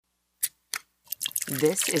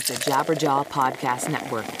This is the Jabberjaw Podcast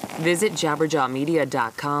Network. Visit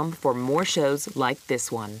jabberjawmedia.com for more shows like this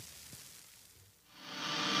one.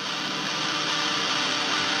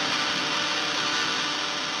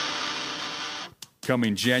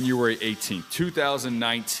 Coming January 18th,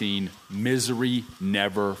 2019, Misery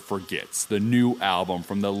Never Forgets, the new album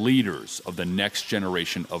from the leaders of the next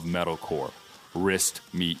generation of metalcore, Wrist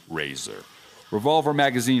Meet Razor. Revolver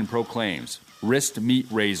magazine proclaims, Wrist Meet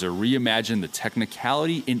Razor reimagined the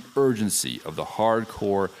technicality and urgency of the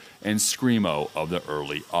hardcore and screamo of the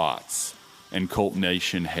early aughts. And Cult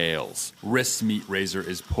Nation hails, Wrist Meet Razor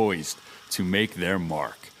is poised to make their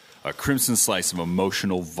mark, a crimson slice of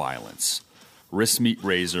emotional violence. Wrist Meet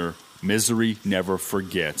Razor, Misery Never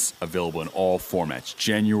Forgets, available in all formats,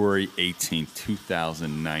 January 18th,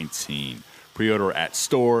 2019. Pre-order at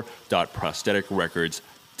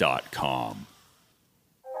store.prostheticrecords.com.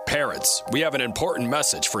 Parents, we have an important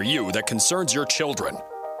message for you that concerns your children.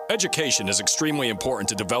 Education is extremely important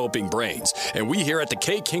to developing brains, and we here at the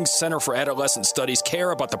K. King Center for Adolescent Studies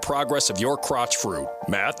care about the progress of your crotch fruit.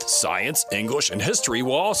 Math, science, English, and history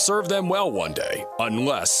will all serve them well one day,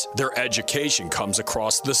 unless their education comes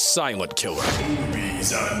across the silent killer.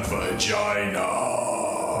 Boobies and vagina.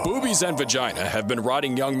 Boobies and vagina have been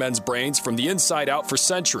rotting young men's brains from the inside out for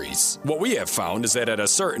centuries. What we have found is that at a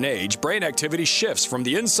certain age, brain activity shifts from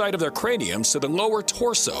the inside of their craniums to the lower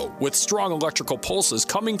torso, with strong electrical pulses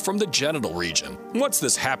coming from the genital region. Once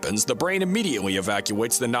this happens, the brain immediately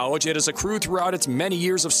evacuates the knowledge it has accrued throughout its many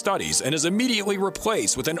years of studies and is immediately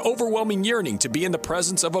replaced with an overwhelming yearning to be in the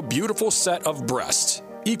presence of a beautiful set of breasts.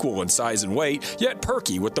 Equal in size and weight, yet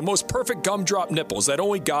perky with the most perfect gumdrop nipples that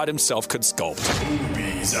only God himself could sculpt.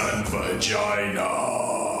 Boobies and vagina.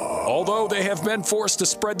 Although they have been forced to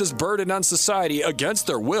spread this burden on society against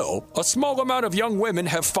their will, a small amount of young women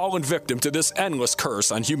have fallen victim to this endless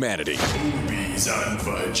curse on humanity. Boobies and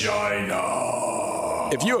vagina.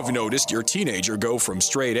 If you have noticed your teenager go from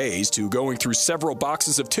straight A's to going through several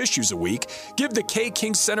boxes of tissues a week, give the K.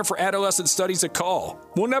 King Center for Adolescent Studies a call.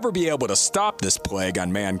 We'll never be able to stop this plague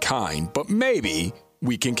on mankind, but maybe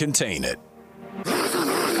we can contain it.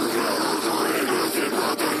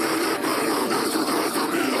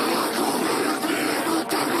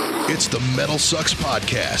 It's the Metal Sucks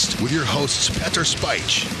Podcast with your hosts Petr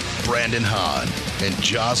Spych, Brandon Hahn, and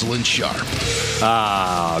Jocelyn Sharp.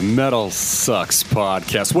 Metal Sucks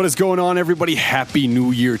Podcast. What is going on, everybody? Happy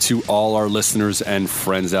New Year to all our listeners and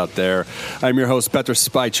friends out there. I'm your host, Petr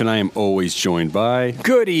Spych, and I am always joined by...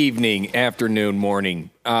 Good evening, afternoon, morning.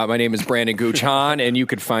 My name is Brandon Gooch Hahn, and you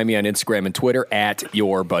can find me on Instagram and Twitter at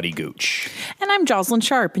YourBuddyGooch. And I'm Jocelyn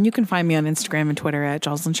Sharp, and you can find me on Instagram and Twitter at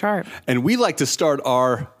Jocelyn Sharp. And we like to start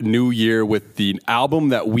our new year with the album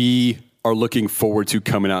that we are looking forward to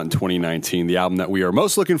coming out in 2019. The album that we are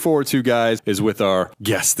most looking forward to, guys, is with our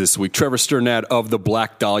guest this week, Trevor Strnad of the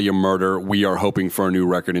Black Dahlia Murder. We are hoping for a new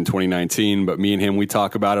record in 2019, but me and him, we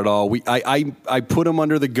talk about it all. I put him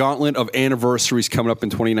under the gauntlet of anniversaries coming up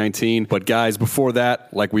in 2019. But guys, before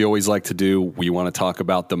that, like we always like to do, we want to talk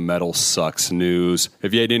about the Metal Sucks news.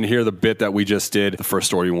 If you didn't hear the bit that we just did, the first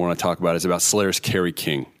story we want to talk about is about Slayer's Kerry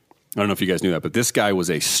King. I don't know if you guys knew that, but this guy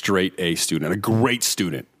was a straight A student, a great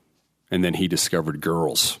student. And then he discovered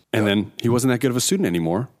girls. And then he wasn't that good of a student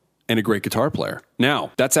anymore and a great guitar player.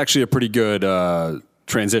 Now, that's actually a pretty good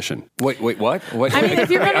transition. Wait, what? I mean, if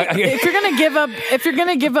you're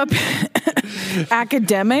gonna give up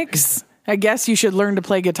academics, I guess you should learn to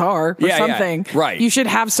play guitar or something. Yeah, right. You should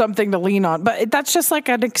have something to lean on. But that's just like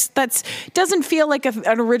that doesn't feel like an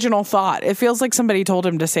original thought. It feels like somebody told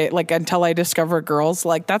him to say it, like, until I discover girls.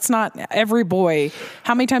 Like, that's not every boy.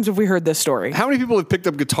 How many times have we heard this story? How many people have picked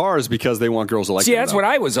up guitars because they want girls to like them? That's what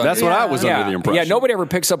I was under. That's what I was under the impression. Yeah, nobody ever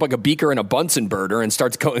picks up like a beaker and a Bunsen burner and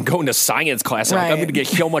starts going to science class. Right. I'm going to get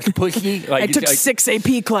so much pussy. Like, I took 6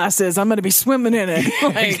 AP classes. I'm going to be swimming in it.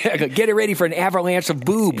 Exactly. Get it ready for an avalanche of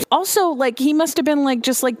boobs. Also, like, he must have been like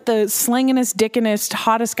just like the slangingest, dickingest,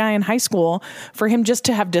 hottest guy in high school for him just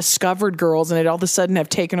to have discovered girls and it all of a sudden have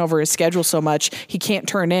taken over his schedule so much he can't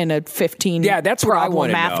turn in a 15 that's what I want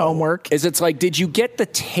to math know. homework. Is it's like, did you get the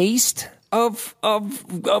taste of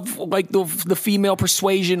like the female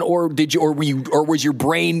persuasion, or was your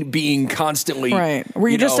brain being constantly right? Were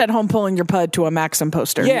you just at home pulling your pud to a Maxim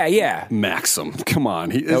poster? Yeah. Maxim, come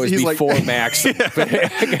on, that was before like, Maxim.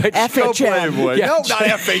 FHM. No, not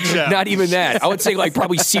FHM. Not even that. I would say like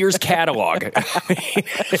probably Sears catalog.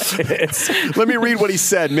 Let me read what he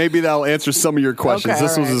said. Maybe that'll answer some of your questions. Okay,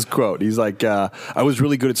 this was his quote. He's like, I was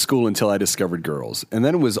really good at school until I discovered girls, and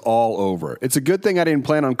then it was all over. It's a good thing I didn't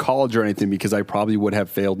plan on college or anything in because I probably would have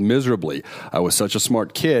failed miserably. I was such a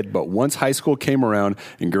smart kid, but once high school came around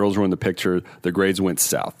and girls were in the picture, the grades went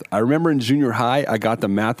south. I remember in junior high, I got the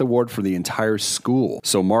math award for the entire school,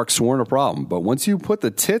 so marks weren't a problem. But once you put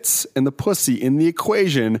the tits and the pussy in the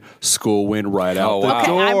equation, school went right out the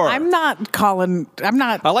door. I'm not.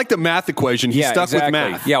 I like the math equation. He's stuck with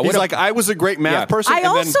math. Yeah, he's like, I was a great math person. I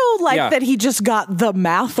also like that he just got the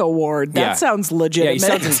math award. That sounds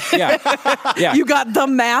legitimate. Yeah. You got the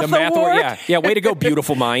math award? Yeah. Way to go,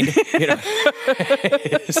 beautiful mind.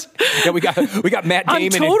 We got Matt Damon. I'm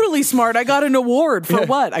totally smart. I got an award for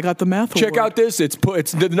what? I got the math award. Check out this. It's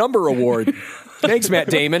the number award. Thanks, Matt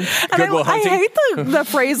Damon. Goodwill Hunting. I hate the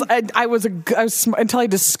phrase. I was until I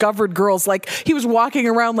discovered girls. Like he was walking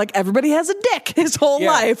around like everybody has a dick his whole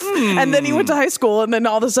life, and then he went to high school, and then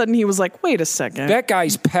all of a sudden he was like, "Wait a second, that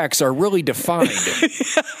guy's pecs are really defined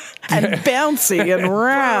and bouncy and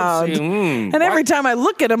round." And every time I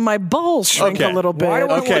look at him, my balls shrink a little bit. Why do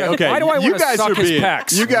I want to suck his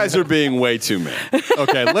pecs? You guys are being way too mean.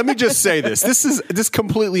 Okay, let me just say this. This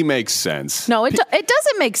completely makes sense. No, it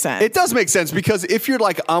doesn't make sense. It does make sense because if you're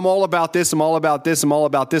like, I'm all about this, I'm all about this, I'm all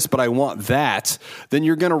about this, but I want that, then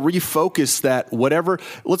you're going to refocus that whatever.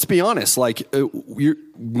 Let's be honest, like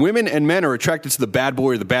women and men are attracted to the bad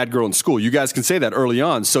boy or the bad girl in school. You guys can say that early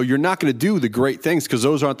on. So you're not going to do the great things because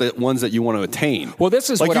those aren't the ones that you want to attain. Well, this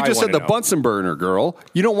is like what you just I said, the know. Bunsen burner girl.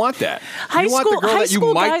 You don't want that. You want the girl that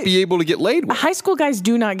you might be able to get laid with. High school guys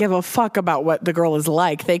do not give a fuck about what the girl is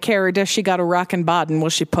like. They care, does she got a rockin' bod and will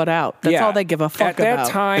she put out? That's all they give a fuck about. At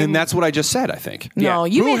that time, and that's what I just said, I think. No,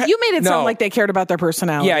 you made it sound like they cared about their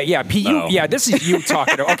personality. Yeah. Pete, this is you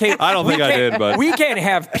talking. Okay, I don't think I did, but we can't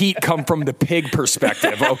have Pete come from the pig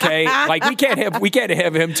perspective. Okay, like we can't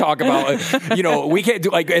have him talk about we can't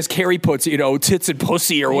do like as Carrie puts tits and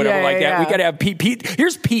pussy or whatever that. We got to have Pete.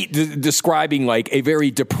 Here's Pete describing like a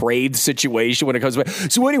very depraved situation when it comes to.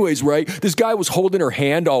 So, anyways, right? This guy was holding her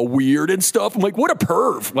hand all weird and stuff. I'm like, what a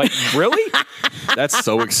perv! Like, really? That's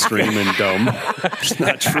so extreme and dumb. It's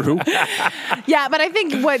not true. Yeah, but I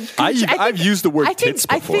think I've used the word tits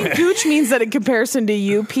before. I think Gooch means that in comparison to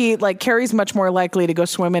you, Pete, like Carrie's much more likely to go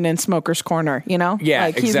swimming in Smoker's Corner. Yeah,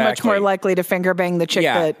 like he's much more likely to finger bang the chick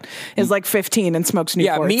that is like 15 and smokes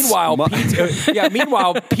Newports. Yeah.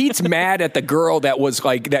 Meanwhile, Pete's mad at the girl that was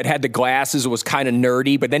like that had the glasses, was kind of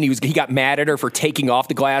nerdy, but then he got mad at her for taking off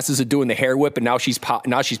the glasses and doing the hair whip, and now she's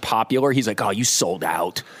popular. He's like, oh, you sold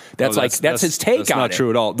out. That's his take on it. That's not true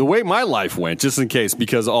at all. The way my life went, just in case,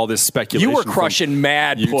 because all this speculation. You were crushing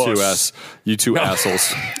mad puss. You two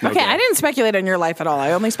assholes. Okay, I didn't speculate on your life at all.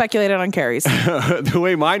 I only speculated on Carrie's. The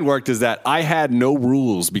way mine worked is that I had no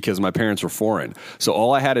rules because my parents were foreign. So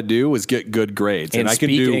all I had to do was get good grades. And I could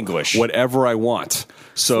do English. Whatever I want.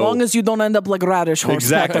 So, as long as you don't end up like Radish Horse.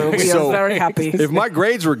 Exactly. We are very happy. If my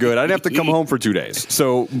grades were good, I'd have to come home for 2 days.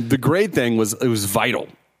 So the grade thing was vital.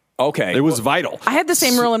 Okay. It was vital. I had the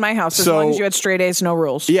same rule in my house. As long as you had straight A's, no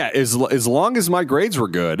rules. Yeah, as long as my grades were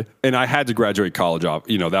good, and I had to graduate college off,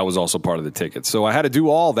 that was also part of the ticket. So I had to do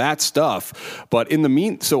all that stuff. But in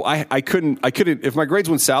the so I couldn't, if my grades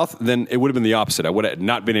went south, then it would have been the opposite. I would have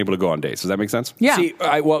not been able to go on dates. Does that make sense? Yeah.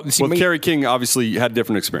 Carrie King obviously had a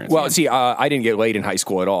different experience. Well, I didn't get laid in high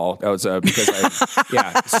school at all. That was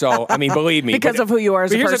because So, I mean, believe me. Because of who you are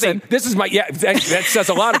as a person. Here's the thing. This is that says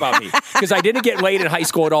a lot about me. Because I didn't get laid in high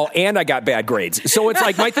school at all, and I got bad grades. So it's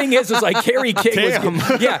like, my thing is like Carrie King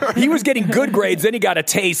he was getting good grades, then he got a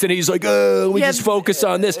taste, and he's like, we just focus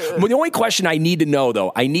on this. Well, the only question I need to know,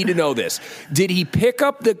 though, this. Did he pick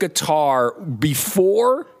up the guitar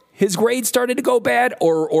before his grades started to go bad,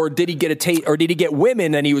 or did he get a taste, or did he get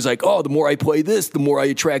women and he was like, oh, the more I play this, the more I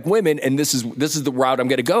attract women, and this is the route I'm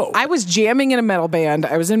going to go? I was jamming in a metal band.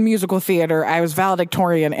 I was in musical theater. I was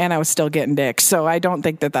valedictorian, and I was still getting dick. So I don't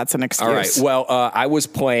think that that's an excuse. All right. Well, I was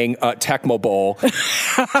playing Tecmo Bowl,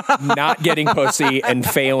 not getting pussy and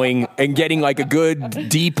failing and getting like a good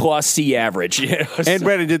D+ C average. And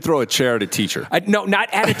Brandon did throw a chair at a teacher. No,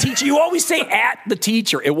 not at a teacher. You always say at the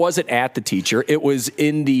teacher. It wasn't at the teacher. It was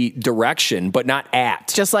in the direction, but not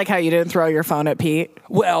at. Just like how you didn't throw your phone at Pete.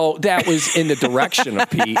 Well, that was in the direction of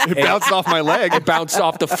Pete. It bounced off my leg. It bounced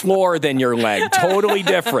off the floor, then your leg. Totally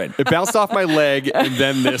different. It bounced off my leg, and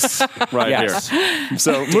then this here.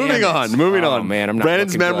 So moving on. Man, I'm not.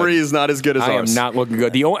 Brandon's memory is not as good as ours. I am not looking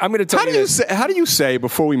good. I'm going to tell you. How do you say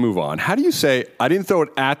before we move on? How do you say I didn't throw it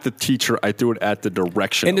at the teacher? I threw it at the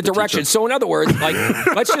direction. In the direction. Teacher. So in other words, like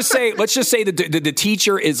let's just say the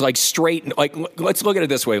teacher is like straight. Like let's look at it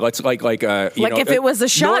this way. let's if it was a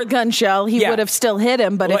shotgun shell, he would have still hit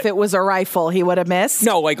him. But if it was a rifle, he would have missed.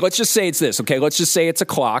 No, let's just say it's this. Okay, let's just say it's a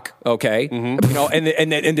clock. Okay, and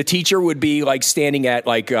the teacher would be standing at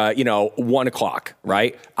 1 o'clock,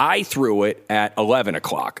 right? I threw it at 11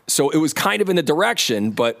 o'clock, so it was kind of in the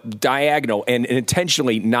direction, but diagonal and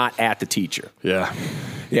intentionally not at the teacher. Yeah.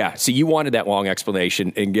 Yeah, so you wanted that long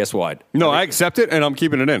explanation, and guess what? No, I accept it, and I'm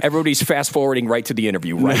keeping it in. Everybody's fast-forwarding right to the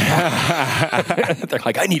interview right now. They're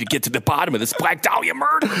like, I need to get to the bottom of this Black Dahlia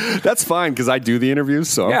murder. That's fine, because I do the interviews,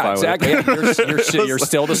 so I'm fine with it. You're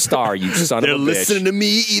still the star, you son of a bitch. They're listening to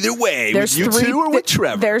me either way, with you two or with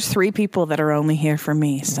Trevor. There's 3 people that are only here for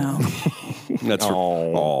me, so... That's I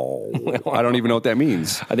don't even know what that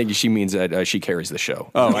means. I think she means that she carries the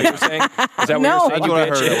show. Oh, you're saying? Is that no, what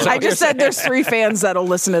you're saying? I just said there's 3 fans that'll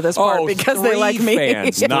listen to this part because they like me.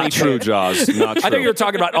 Fans. Not true, Jaws. Not true. I thought you were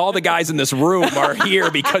talking about all the guys in this room are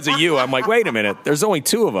here because of you. I'm like, wait a minute. There's only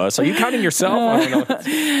 2 of us. Are you counting yourself? I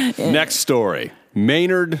don't know. Next story.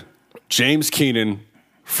 Maynard James Keenan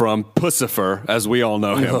from Pussifer, as we all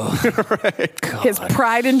know him. Right? His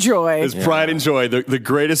pride and joy. His pride and joy, the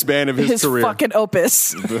greatest band of his career. His fucking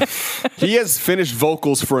opus. He has finished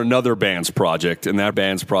vocals for another band's project, and that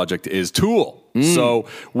band's project is Tool. So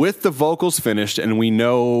with the vocals finished, and we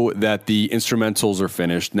know that the instrumentals are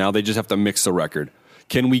finished, now they just have to mix the record.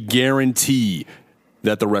 Can we guarantee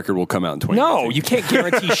that the record will come out in 2019? No, you can't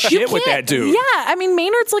guarantee shit with that dude. Yeah, I mean,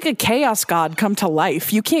 Maynard's like a chaos god come to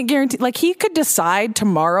life. You can't guarantee, he could decide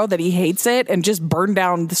tomorrow that he hates it and just burn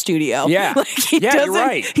down the studio. Yeah, you're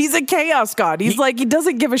right. He's a chaos god. He's he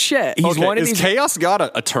doesn't give a shit. He's one of is these. chaos god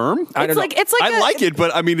a term? I don't know. I like it,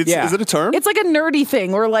 but I mean, is it a term? It's like a nerdy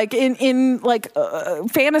thing where in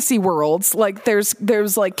fantasy worlds, there's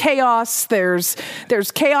chaos, there's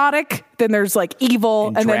chaotic, then there's evil,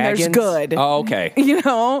 and then there's good. Oh, okay.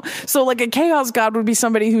 So a chaos god would be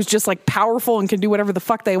somebody who's just powerful and can do whatever the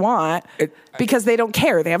fuck they want because they don't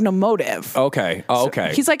care. They have no motive. Okay. Oh,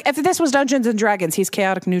 okay. He's if this was Dungeons and Dragons, he's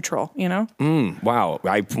chaotic neutral, Wow.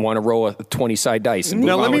 I want to roll a 20-side dice and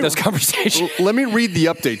move on with this conversation. Let me read the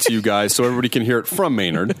update to you guys so everybody can hear it from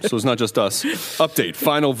Maynard. So it's not just us. Update.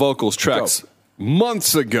 Final vocals tracks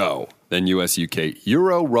months ago. Then US, UK,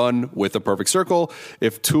 Euro run with a perfect circle.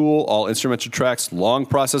 If Tool, all instrumental tracks, long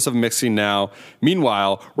process of mixing now.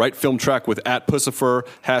 Meanwhile, write film track with @Pussifer,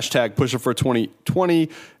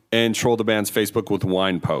 #Pussifer2020, and troll the band's Facebook with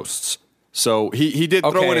wine posts. So he did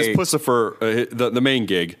throw in his Pussifer, the main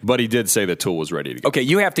gig, but he did say that Tool was ready to go. Okay,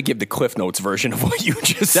 you have to give the Cliff Notes version of what you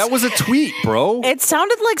just That was a tweet, bro. It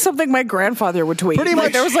sounded like something my grandfather would tweet. Pretty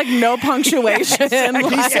much. There was no punctuation.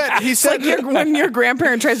 He said when your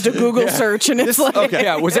grandparent tries to Google search and it's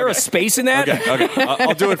Yeah, was there a space in that? Okay.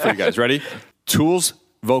 I'll do it for you guys. Ready? Tool's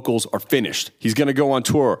vocals are finished. He's going to go on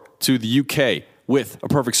tour to the UK with a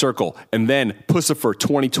perfect circle, and then Pussifer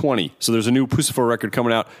 2020. So there's a new Pussifer record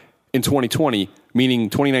coming out in 2020, meaning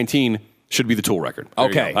 2019 should be the Tool record.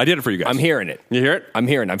 Okay. I did it for you guys. I'm hearing it. You hear it? I'm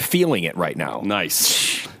feeling it right now.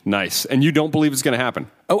 Nice. And you don't believe it's going to happen?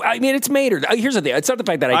 Oh, I mean, it's Maynard. Here's the thing. It's not the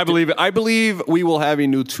fact that I believe it. I believe we will have a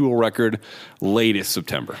new Tool record latest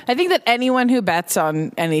September. I think that anyone who bets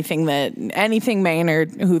on anything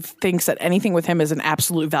Maynard, who thinks that anything with him is an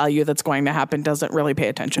absolute value that's going to happen, doesn't really pay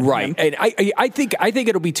attention. Right. To him. And I think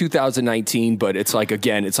it'll be 2019, but it's I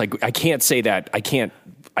can't say that. I can't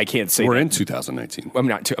say we're that. in 2019. I'm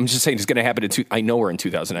not. I'm just saying it's going to happen. I know we're in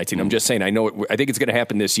 2019. I'm just saying I know. I think it's going to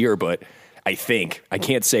happen this year, but I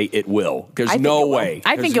can't say it will. There's no way.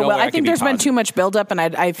 I think it will. I think there's been too much buildup, and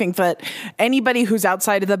I think that anybody who's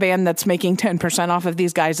outside of the band that's making 10% off of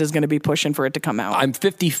these guys is going to be pushing for it to come out. I'm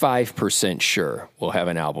 55% sure we'll have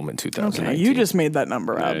an album in 2019. Okay, you just made that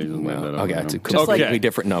number up. Okay, it's a completely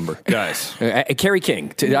different number, guys. Carrie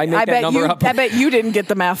King. Did I make that number up? I bet you didn't get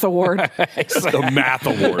the math award. The math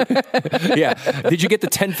award. Yeah. Did you get the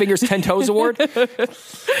 10 fingers, 10 toes award? I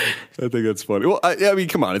think that's funny. Well, I mean,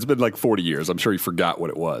 come on. It's been 40 years. I'm sure you forgot what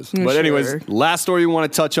it was. But anyways, last story we want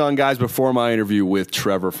to touch on, guys, before my interview with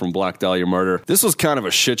Trevor from Black Dahlia Murder. This was kind of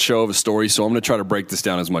a shit show of a story, so I'm going to try to break this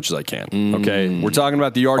down as much as I can. Okay? We're talking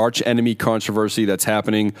about the arch enemy controversy that's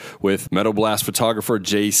happening with Metal Blast photographer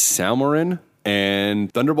Jay Salmerin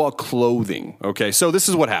and Thunderball Clothing. Okay, so this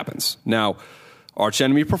is what happens. Now, arch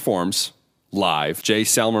enemy performs live. Jay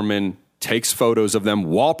Salmerin takes photos of them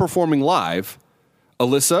while performing live.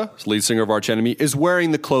 Alyssa, lead singer of Arch Enemy, is wearing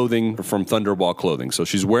the clothing from Thunderball Clothing. So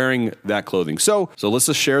she's wearing that clothing. So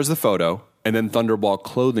Alyssa shares the photo, and then Thunderball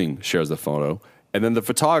Clothing shares the photo. And then the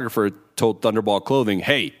photographer told Thunderball Clothing,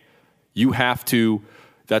 hey, you have to,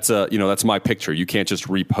 that's my picture. You can't just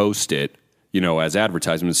repost it. as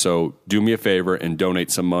advertisements. So do me a favor and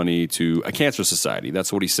donate some money to a cancer society.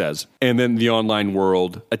 That's what he says. And then the online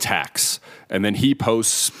world attacks. And then he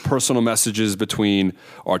posts personal messages between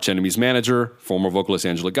Arch Enemy's manager, former vocalist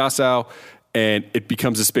Angela Gossow, and it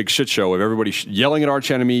becomes this big shit show of everybody yelling at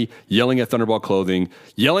Arch Enemy, yelling at Thunderball Clothing,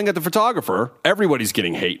 yelling at the photographer. Everybody's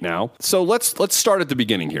getting hate now. So let's start at the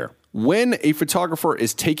beginning here. When a photographer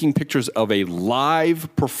is taking pictures of a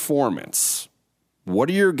live performance, what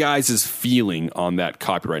are your guys' feeling on that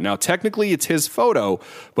copyright? Now, technically, it's his photo,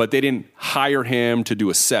 but they didn't hire him to do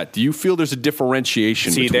a set. Do you feel there's a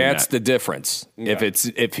differentiation? See, between that's that? the difference. Yeah.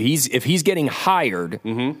 If he's getting hired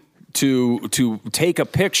to take a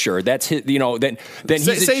picture, that's his. Then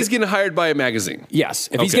he's getting hired by a magazine. Yes,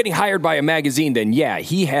 if he's getting hired by a magazine, then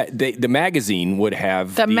the magazine would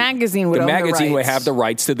have the magazine would have the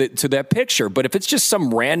rights to that picture. But if it's just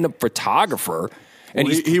some random photographer. And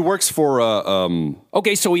he works for a metal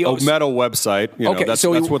website. That's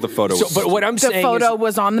what the photo was. But what I'm saying the photo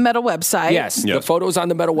was on the metal website. Yes, the photo's on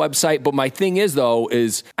the metal website. But my thing is, though,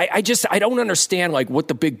 I don't understand what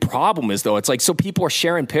the big problem is, though. It's so people are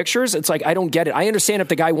sharing pictures. It's I don't get it. I understand if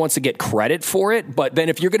the guy wants to get credit for it, but then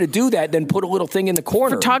if you're going to do that, then put a little thing in the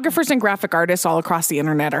corner. Photographers and graphic artists all across the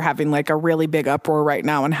internet are having a really big uproar right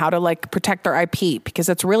now on how to protect their IP, because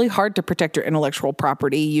it's really hard to protect your intellectual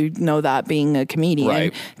property. You know that, being a comedian.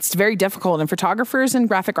 Right. It's very difficult, and photographers and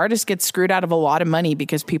graphic artists get screwed out of a lot of money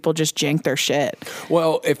because people just jank their shit.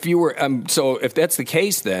 Well, if you were, if that's the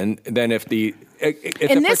case, then if the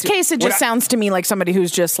in this case, it just sounds to me like somebody who's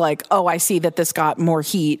just I see that this got more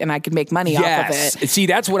heat and I could make money off of it. See,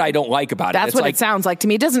 that's what I don't like about it. That's what it sounds like to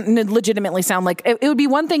me. It doesn't legitimately sound like it would be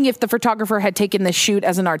one thing if the photographer had taken this shoot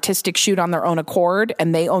as an artistic shoot on their own accord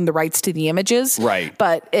and they own the rights to the images. Right.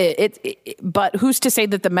 But but who's to say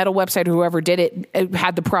that the metal website or whoever did it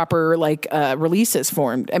had the proper releases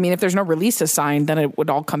formed? I mean, if there's no releases signed, then it would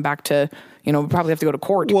all come back to we'd probably have to go to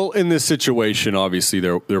court. Well, in this situation, obviously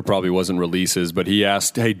there probably wasn't releases, but he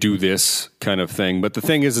asked, "Hey, do this," kind of thing. But the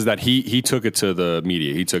thing is that he took it to the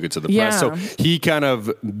media, he took it to the press, so he kind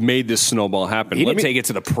of made this snowball happen. He didn't take it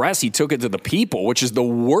to the press; he took it to the people, which is the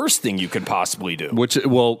worst thing you could possibly do.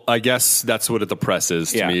 I guess that's what the press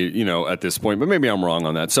is to me, at this point. But maybe I'm wrong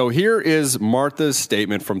on that. So here is Martha's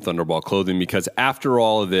statement from Thunderball Clothing, because after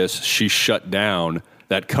all of this, she shut down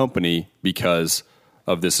that company because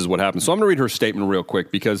of this is what happened. So I'm going to read her statement real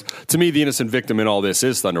quick, because to me, the innocent victim in all this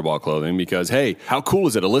is Thunderball Clothing, because, hey, how cool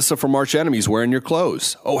is it? Alyssa from Arch Enemy's wearing your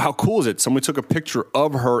clothes. Oh, how cool is it? Someone took a picture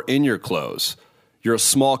of her in your clothes. You're a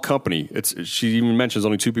small company. She even mentions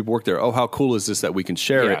only 2 people work there. Oh, how cool is this that we can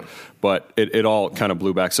share it? But it all kind of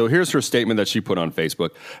blew back. So here's her statement that she put on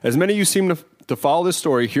Facebook. As many of you seem to follow this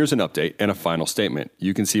story, here's an update and a final statement.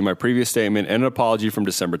 You can see my previous statement and an apology from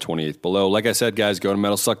December 28th below. Like I said, guys, go to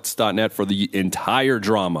metalsucks.net for the entire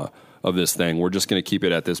drama of this thing. We're just going to keep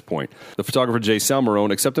it at this point. The photographer Jay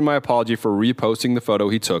Salmarone accepted my apology for reposting the photo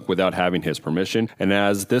he took without having his permission, and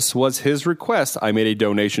as this was his request, I made a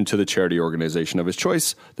donation to the charity organization of his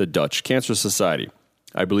choice, the Dutch Cancer Society.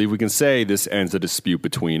 I believe we can say this ends the dispute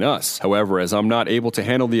between us. However, as I'm not able to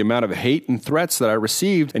handle the amount of hate and threats that I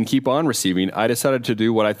received and keep on receiving, I decided to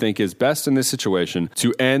do what I think is best in this situation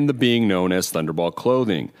to end the being known as Thunderball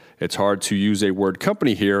Clothing. It's hard to use a word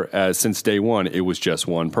company here, as since day one, it was just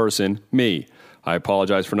one person, me. I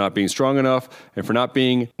apologize for not being strong enough and for not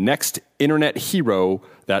being next internet hero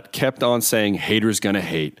that kept on saying haters gonna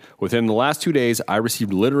hate. Within the last 2 days, I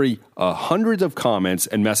received literally hundreds of comments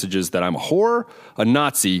and messages that I'm a whore, a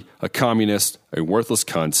Nazi, a communist, a worthless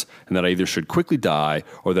cunt, and that I either should quickly die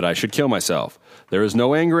or that I should kill myself. There is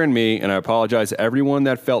no anger in me, and I apologize to everyone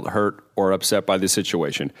that felt hurt or upset by this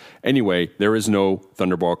situation. Anyway, there is no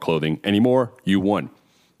Thunderball Clothing anymore. You won.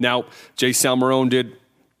 Now, Jay Salmarone did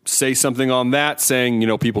say something on that,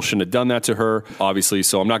 saying, people shouldn't have done that to her, obviously,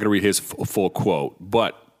 so I'm not going to read his full quote,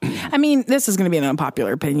 but I mean, this is going to be an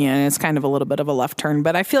unpopular opinion. It's kind of a little bit of a left turn,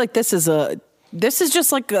 but I feel like this is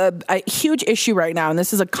just like a huge issue right now. And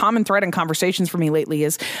this is a common thread in conversations for me lately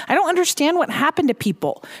is I don't understand what happened to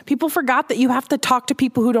people. People forgot that you have to talk to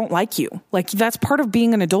people who don't like you. That's part of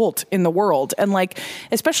being an adult in the world. And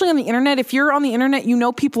especially on the internet, if you're on the internet,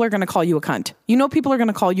 people are going to call you a cunt. People are going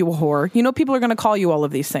to call you a whore. People are going to call you all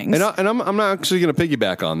of these things. And I'm not actually going to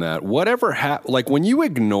piggyback on that. Whatever when you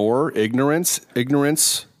ignore ignorance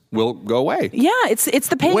will go away. Yeah, it's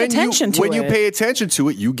the paying attention to it. When you pay attention to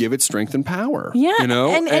it, you give it strength and power. Yeah, you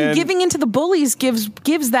know, and giving into the bullies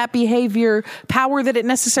gives that behavior power that it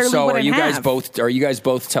necessarily wouldn't have. Are you guys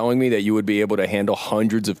both telling me that you would be able to handle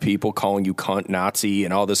hundreds of people calling you cunt, Nazi,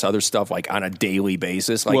 and all this other stuff like on a daily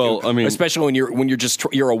basis? Like, well, I mean, especially when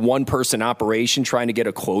you're a one person operation trying to get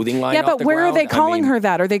a clothing line. Yeah, off but the where ground? are they calling her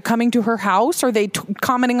that? Are they coming to her house? Or are they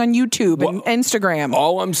commenting on YouTube and Instagram?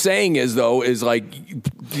 All I'm saying is like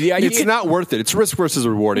the idea. It's not worth it. It's risk versus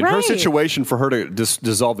reward. In her Right. situation, for her to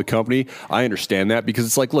dissolve the company, I understand that, because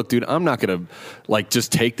it's like, look, dude, I'm not going to like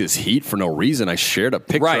just take this heat for no reason. I shared a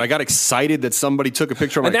picture. Right. I got excited that somebody took a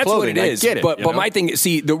picture of my and that's clothing. what it is. I get it. But my thing,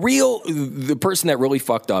 see, the person that really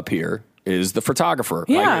fucked up here is the photographer.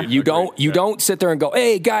 Yeah. Like, you don't sit there and go,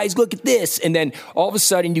 hey guys, look at this, and then all of a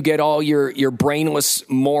sudden you get all your brainless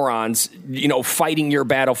morons, fighting your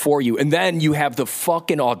battle for you, and then you have the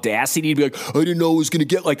fucking audacity to be like, I didn't know it was going to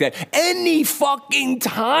get like that. Any fucking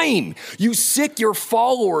time you sick your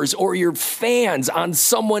followers or your fans on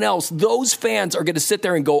someone else, those fans are going to sit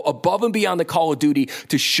there and go above and beyond the call of duty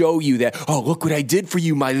to show you that, oh, look what I did for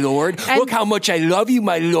you, my lord. And look how much I love you,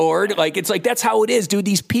 my lord. Like, it's like, that's how it is, dude.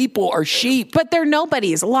 These people are sheep. But they're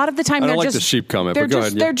nobodies. A lot of the time, I they're don't like just the sheep comment, They're but go just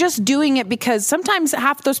ahead, yeah. they're just doing it because sometimes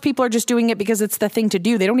half those people are just doing it because it's the thing to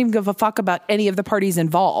do. They don't even give a fuck about any of the parties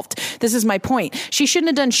involved. This is my point. She shouldn't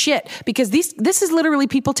have done shit, because this is literally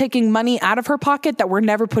people taking money out of her pocket that were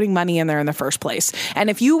never putting money in there in the first place. And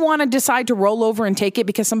if you want to decide to roll over and take it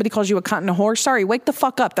because somebody calls you a cunt and a whore, sorry, wake the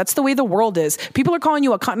fuck up. That's the way the world is. People are calling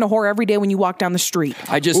you a cunt and a whore every day when you walk down the street.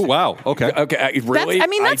 Ooh, wow. Okay. Really?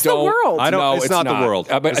 That's the world. No, it's not the world.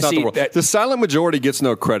 It's not the world. The silent majority gets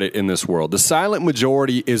no credit in this world. The silent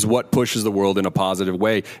majority is what pushes the world in a positive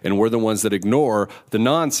way, and we're the ones that ignore the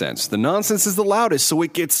nonsense. The nonsense is the loudest, so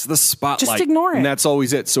it gets the spotlight. Just ignore it. And that's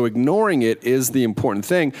always it. So ignoring it is the important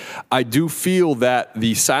thing. I do feel that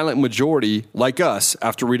the silent majority, like us,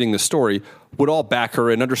 after reading the story, would all back her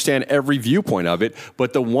and understand every viewpoint of it,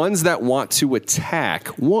 but the ones that want to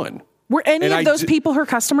attack won. Were any of those people her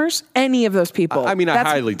customers? Any of those people? I mean, I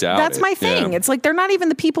highly doubt That's it. my thing. Yeah. It's like they're not even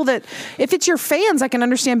the people that, if it's your fans, I can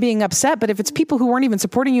understand being upset, but if it's people who weren't even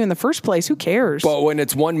supporting you in the first place, who cares? But when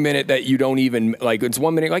it's 1 minute that you don't even, like, it's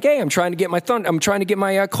 1 minute like, hey, I'm trying to get my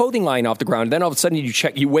clothing line off the ground. Then all of a sudden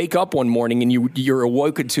you wake up one morning and you're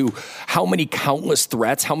awoken to how many countless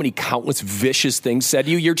threats, how many countless vicious things said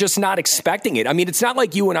to you. You're just not expecting it. I mean, it's not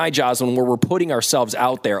like you and I, Jocelyn, where we're putting ourselves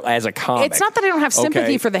out there as a comic. It's not that I don't have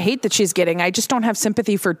sympathy for the hate that she's getting. I just don't have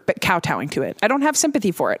sympathy for kowtowing to it. I don't have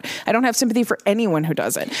sympathy for it. I don't have sympathy for anyone who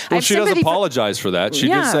does it. Well, she does apologize for that. She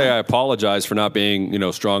did say, I apologize for not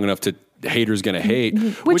being, strong enough to haters going to hate,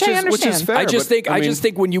 which I understand. Which is fair. I just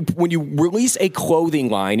think when you release a clothing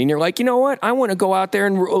line and you're like, you know what, I want to go out there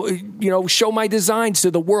and show my designs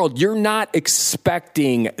to the world. You're not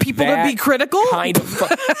expecting people to be critical.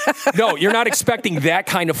 No, you're not expecting that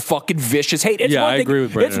kind of fucking vicious hate. I agree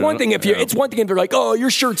with Brandon. It's one thing if they're like, oh,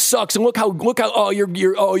 your shirt sucks and look how your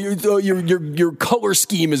color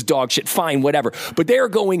scheme is dog shit. Fine, whatever. But they are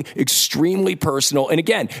going extremely personal. And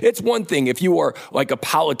again, it's one thing if you are like a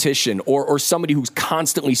politician or somebody who's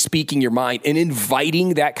constantly speaking your mind and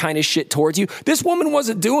inviting that kind of shit towards you. This woman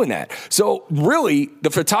wasn't doing that. So really, the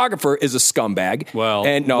photographer is a scumbag. Well,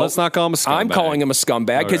 and no, let's not call him a scumbag. I'm calling him a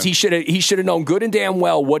scumbag because he should have known good and damn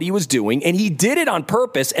well what he was doing, and he did it on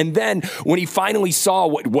purpose. And then when he finally saw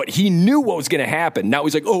what he knew what was going to happen, now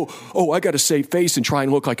he's like, oh, I got to save face and try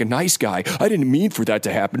and look like a nice guy. I didn't mean for that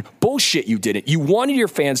to happen. Bullshit, you didn't. You wanted your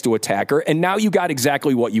fans to attack her, and now you got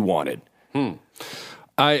exactly what you wanted.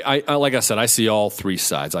 I like I said, I see all three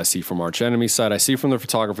sides. I see from Arch Enemy's side. I see from the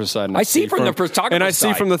photographer's side. And I see from the photographer's and I see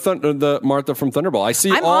side. from the Martha from Thunderball. I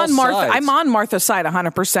see all sides. I'm on Martha's side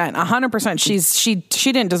 100%. 100%.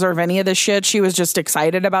 She didn't deserve any of this shit. She was just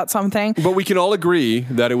excited about something. But we can all agree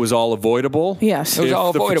that it was all avoidable. Yes. It was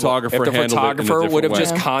all avoidable. If the photographer would have way.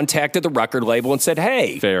 just contacted the record label and said,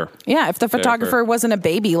 hey. Fair. Yeah, if the photographer wasn't a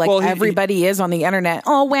baby like everybody is on the internet.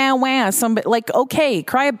 Oh, wow. Somebody, like, okay,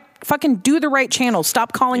 fucking do the right channel.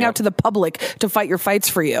 Stop calling out to the public to fight your fights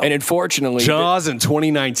for you. And unfortunately, Jaws in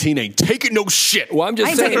 2019 ain't taking no shit. Well, I'm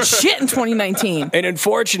just saying taking shit in 2019. And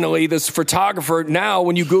unfortunately, this photographer now,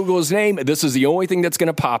 when you Google his name, this is the only thing that's going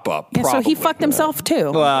to pop up. Yeah, so he fucked himself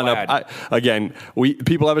too. Well, no,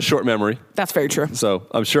 people have a short memory. That's very true. So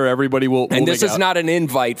I'm sure everybody will. And this is not an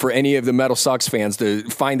invite for any of the Metal Sucks fans to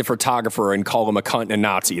find a photographer and call him a cunt and a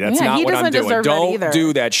Nazi. That's not what I'm doing. Don't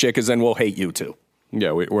do that shit, because then we'll hate you too.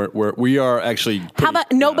 Yeah, we are actually. How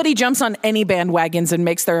about nobody jumps on any bandwagons and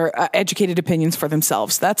makes their educated opinions for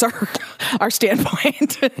themselves? That's our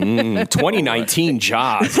standpoint. 2019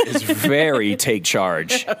 Jaws is very take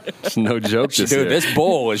charge. It's no joke. Dude, this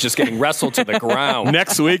bull is just getting wrestled to the ground.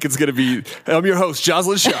 Next week, it's going to be. I'm your host,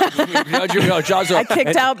 Jocelyn Sharp. I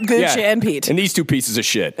kicked out Gooch and Pete. And these two pieces of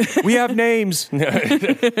shit. We have names.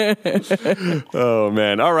 Oh,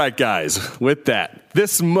 man. All right, guys. With that,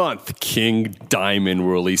 this month, King Diamond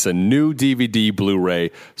will release a new DVD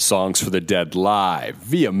Blu-ray, Songs for the Dead Live,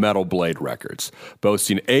 via Metal Blade Records,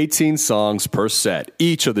 boasting 18 songs per set,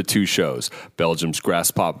 each of the two shows, Belgium's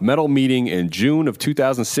Graspop Metal Meeting in June of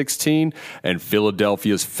 2016 and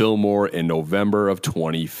Philadelphia's Fillmore in November of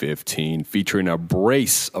 2015, featuring a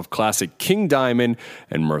brace of classic King Diamond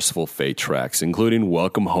and Merciful Fate tracks, including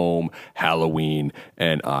Welcome Home, Halloween,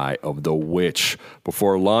 and Eye of the Witch,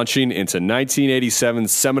 before launching into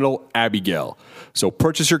 1987's seminal Abigail. So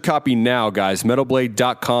purchase your copy now, guys.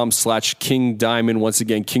 MetalBlade.com/King Diamond. Once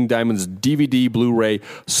again, King Diamond's DVD, Blu-ray,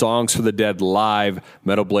 Songs for the Dead Live.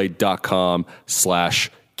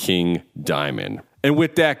 MetalBlade.com/King Diamond. And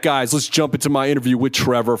with that, guys, let's jump into my interview with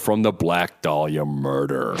Trevor from the Black Dahlia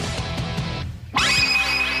murder.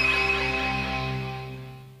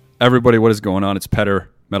 Everybody, what is going on? It's Petter.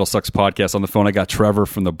 Metal Sucks Podcast. On the phone, I got Trevor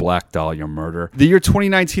from the Black Dahlia murder. The year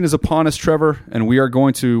 2019 is upon us, Trevor, and we are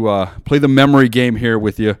going to play the memory game here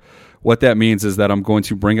with you. What that means is that I'm going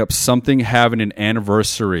to bring up something having an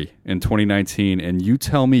anniversary in 2019, and you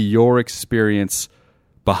tell me your experience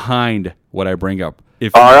behind what I bring up.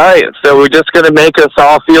 All right, so we're just going to make us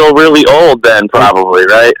all feel really old then, probably,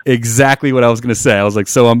 right? Exactly what I was going to say. I was like,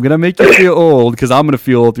 so I'm going to make you feel old because I'm going to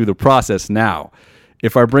feel old through the process now.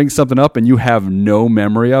 If I bring something up and you have no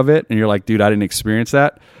memory of it and you're like, dude, I didn't experience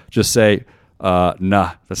that, just say,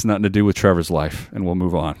 nah, that's nothing to do with Trevor's life, and we'll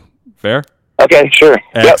move on. Fair? Okay, sure.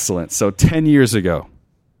 Excellent. Yep. So 10 years ago,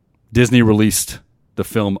 Disney released the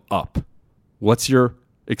film Up. What's your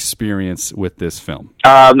experience with this film?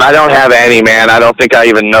 I don't have any, man. I don't think I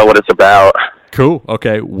even know what it's about. Cool.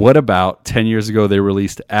 Okay. What about 10 years ago they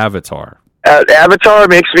released Avatar? Avatar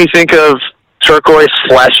makes me think of turquoise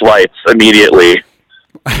flashlights immediately.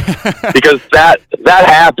 Because that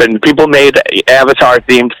happened. People made Avatar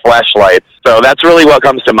themed flashlights, so that's really what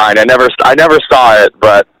comes to mind. I never saw it,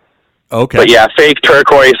 but okay. But yeah, fake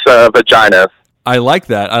turquoise vaginas. I like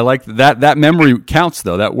that. I like that. That memory counts,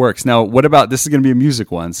 though. That works. Now, what about this? Is going to be a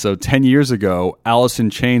music one. So 10 years ago, Alice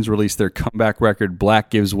in Chains released their comeback record,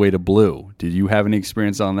 "Black Gives Way to Blue." Did you have any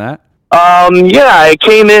experience on that? Yeah, I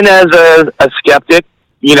came in as a skeptic,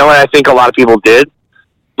 and I think a lot of people did,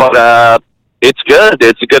 but it's good.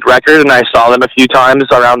 It's a good record, and I saw them a few times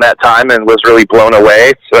around that time and was really blown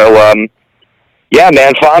away. So, yeah,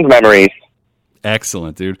 man, fond memories.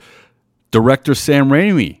 Excellent, dude. Director Sam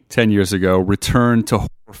Raimi, 10 years ago, returned to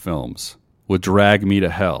horror films with Drag Me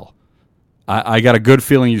to Hell. I got a good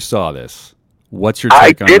feeling you saw this. What's your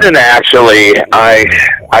take on that? I didn't, actually.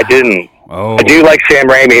 I didn't. Oh. I do like Sam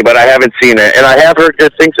Raimi, but I haven't seen it, and I have heard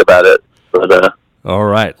good things about it. But, all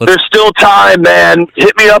right. There's still time, man.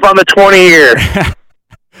 Hit me up on the 20-year.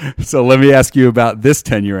 So let me ask you about this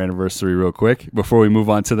 10-year anniversary real quick before we move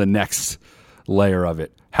on to the next layer of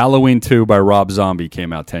it. Halloween 2 by Rob Zombie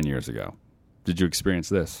came out 10 years ago. Did you experience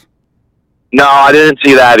this? No, I didn't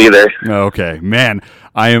see that either. Okay. Man,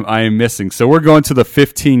 I am missing. So we're going to the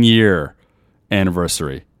 15-year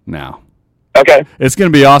anniversary now. Okay. It's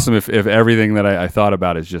going to be awesome if everything that I thought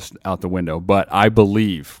about is just out the window. But I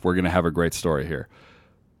believe we're going to have a great story here.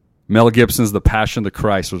 Mel Gibson's The Passion of the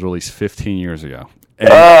Christ was released 15 years ago.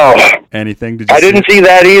 Anything? Did you I didn't see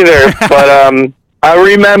that either. But I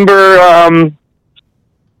remember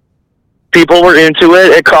people were into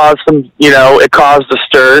it. It caused it caused a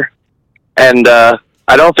stir. And I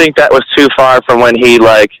don't think that was too far from when he,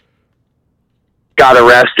 got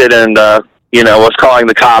arrested and, was calling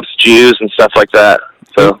the cops Jews and stuff like that.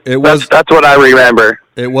 So that's what I remember.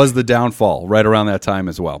 It was the downfall right around that time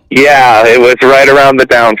as well. Yeah, it was right around the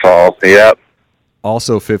downfall. Yep.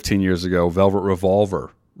 Also 15 years ago, Velvet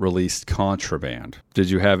Revolver released Contraband. Did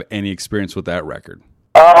you have any experience with that record?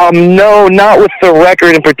 No, not with the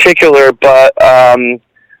record in particular, but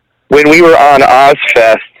when we were on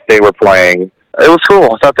Ozfest, they were playing. It was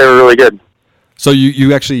cool. I thought they were really good. So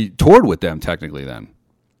you actually toured with them technically then?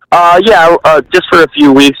 Yeah, just for a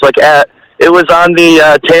few weeks. It was on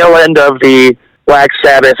the tail end of the Black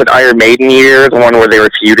Sabbath and Iron Maiden year, the one where they were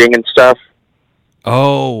feuding and stuff.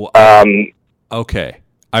 Oh. Okay.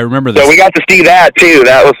 I remember this. So we got to see that too.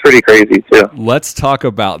 That was pretty crazy too. Let's talk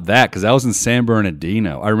about that because that was in San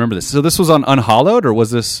Bernardino. I remember this. So this was on Unhollowed, or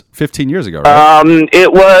was this 15 years ago? Right? It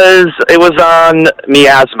was on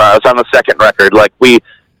Miasma. It was on the second record. Like we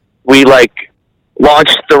like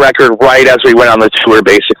launched the record right as we went on the tour,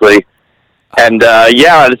 basically. And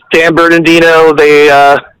San Bernardino. They,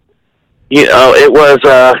 it was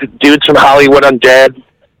dudes from Hollywood Undead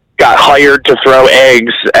got hired to throw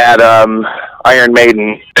eggs at Iron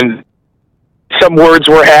Maiden, and some words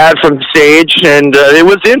were had from the stage, and it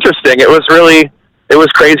was interesting. It was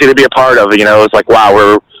crazy to be a part of. It was like, wow,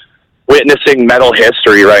 we're witnessing metal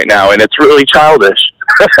history right now, and it's really childish.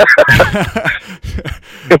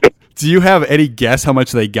 Do you have any guess how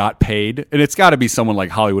much they got paid? And it's got to be someone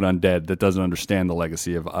like Hollywood Undead that doesn't understand the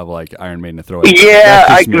legacy of like Iron Maiden to throw eggs.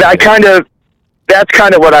 Yeah, that's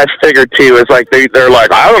kind of what I figured too. Is like they're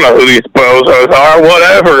like, I don't know who these bozos are,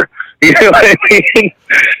 whatever. You know what I mean?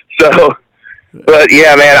 So, but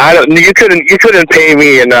yeah, man, you couldn't pay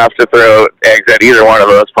me enough to throw eggs at either one of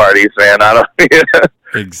those parties, man. I don't.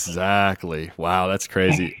 Exactly. Wow, that's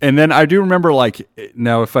crazy. And then I do remember, like,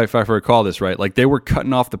 now if I recall this right, like they were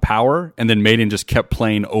cutting off the power, and then Maiden just kept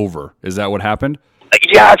playing over. Is that what happened?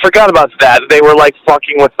 Yeah, I forgot about that. They were like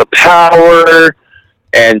fucking with the power,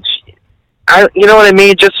 and you know what I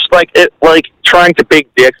mean? Just like trying to big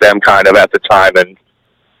dick them kind of at the time, and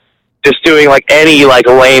just doing like any like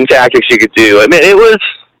lame tactics you could do. I mean, it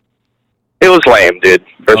was lame, dude,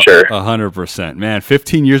 for sure. 100%, man.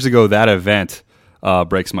 15 years ago, that event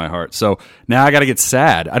breaks my heart. So now I got to get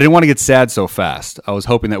sad. I didn't want to get sad so fast. I was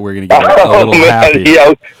hoping that we were going to get a little happy.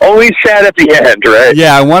 Yeah, only sad at the end, right?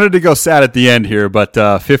 Yeah, I wanted to go sad at the end here, but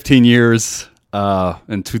 15 years.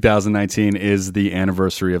 In 2019 is the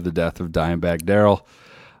anniversary of the death of Dimebag Darrell.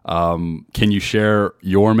 Can you share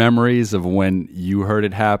your memories of when you heard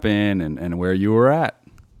it happen and where you were at?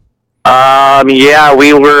 Yeah,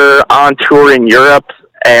 we were on tour in Europe,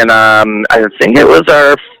 and I think it was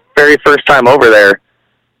our very first time over there.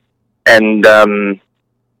 And it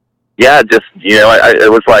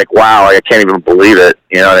was like, wow, I can't even believe it.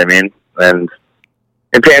 You know what I mean? And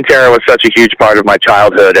Pantera was such a huge part of my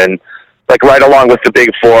childhood, and like right along with the big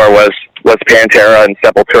four was Pantera and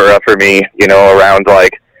Sepultura for me, around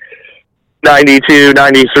like 92,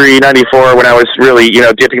 93, 94 when I was really,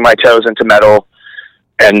 dipping my toes into metal.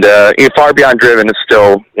 And Far Beyond Driven is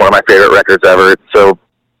still one of my favorite records ever. It's so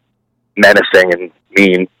menacing and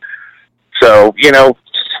mean. So,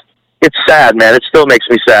 it's sad, man. It still makes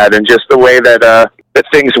me sad. And just the way that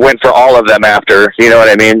things went for all of them after, you know what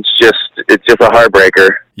I mean? It's just a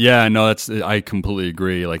heartbreaker. Yeah, no, I completely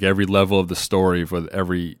agree. Like every level of the story for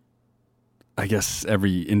every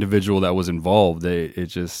individual that was involved,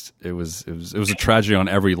 it was a tragedy on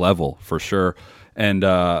every level for sure. And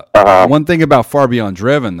one thing about Far Beyond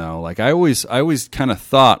Driven though, like I always kind of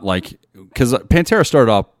thought, like, because Pantera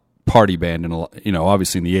started off party band in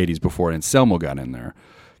obviously in the 80s before Anselmo got in there.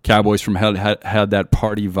 Cowboys from Hell had that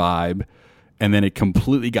party vibe, and then it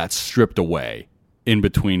completely got stripped away in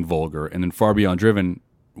between Vulgar, and then Far Beyond Driven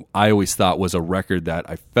I always thought was a record that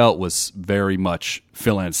I felt was very much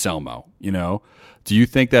Phil Anselmo. Do you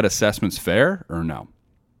think that assessment's fair or no?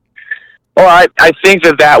 Well, I think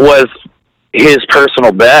that was his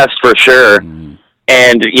personal best for sure. And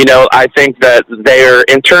I think that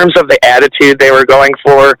in terms of the attitude they were going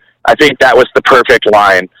for, I think that was the perfect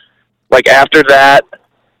line. Like after that,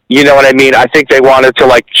 you know what I mean? I think they wanted to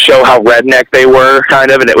like show how redneck they were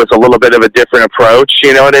kind of, and it was a little bit of a different approach,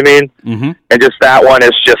 you know what I mean? Mm-hmm. And just that one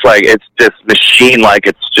is just like, it's just machine, like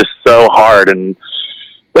it's just so hard.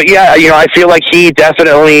 But yeah, I feel like he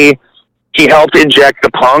helped inject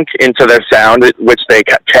the punk into their sound, which they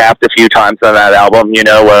tapped a few times on that album,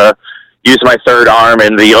 Use My Third Arm,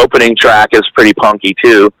 and the opening track is pretty punky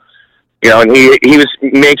too. And he was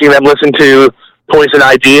making them listen to Poison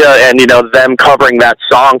Idea, and them covering that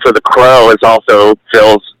song for The Crow is also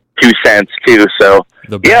Phil's 2 cents too. So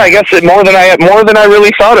I guess more than I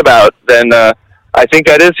really thought about. Then I think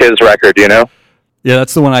that is his record. Yeah,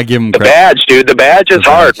 that's the one I give him. The Badge, dude. The Badge is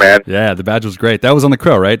hard, man. Yeah, The Badge was great. That was on The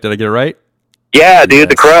Crow, right? Did I get it right? Yeah, dude. Yes.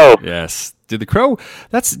 The Crow. Yes, dude. The Crow.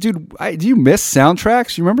 Do you miss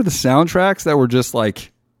soundtracks? You remember the soundtracks that were just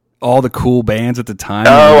like all the cool bands at the time?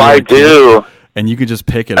 Oh, I do. And you could just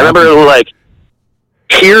pick it up. I remember like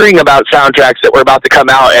hearing about soundtracks that were about to come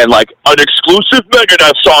out, and like an exclusive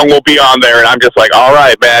Megadeth song will be on there, and I'm just like, all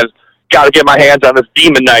right, man, got to get my hands on this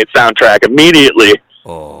Demon Knight soundtrack immediately.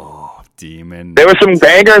 Oh, Demon! There were some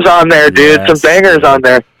bangers on there, dude. Some bangers on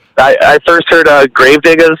there. I first heard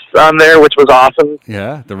Gravediggers on there, which was awesome.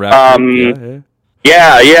 Yeah, the rap.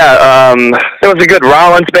 There was a good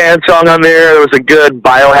Rollins Band song on there. There was a good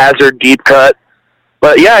Biohazard deep cut.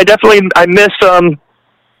 But yeah, I miss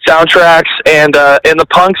soundtracks, and in the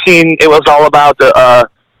punk scene, it was all about the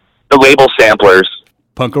label samplers.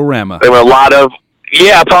 Punkorama. There were a lot of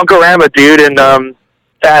Punkorama, dude, and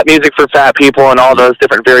fat music for fat people, and all those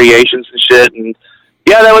different variations and shit. And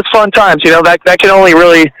yeah, that was fun times. You know, that can only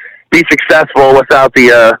really be successful without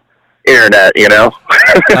the internet, you know?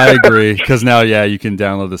 I agree, because now, you can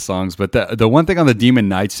download the songs. But the one thing on the Demon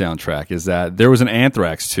Knight soundtrack is that there was an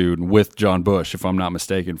Anthrax tune with John Bush, if I'm not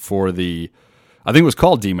mistaken, I think it was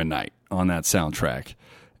called Demon Knight on that soundtrack.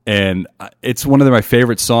 And it's one of my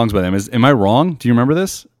favorite songs by them. Am I wrong? Do you remember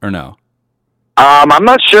this or no? I'm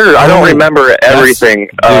not sure. I don't remember everything.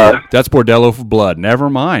 That's Bordello of Blood. Never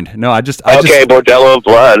mind. No, Bordello of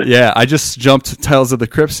Blood. Yeah, I just jumped Tales of the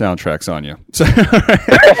Crypt soundtracks on you.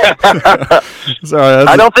 Sorry,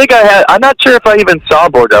 I don't think I had. I'm not sure if I even saw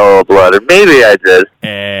Bordello of Blood, or maybe I did.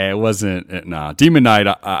 It wasn't. Nah, Demon Knight.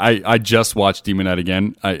 I just watched Demon Knight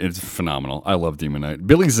again. It's phenomenal. I love Demon Knight.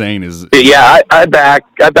 Billy Zane is. Yeah, I back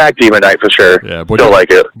Demon Knight for sure. Yeah, still like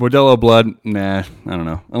it. Bordello of Blood. Nah, I don't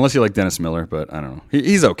know. Unless you like Dennis Miller, but I don't know.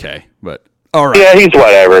 He's okay, but all right. Yeah, he's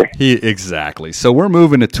whatever. Exactly. So we're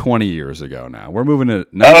moving to 20 years ago now. We're moving to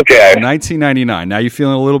 1999. Now you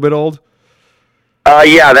feeling a little bit old?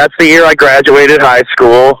 Yeah, that's the year I graduated high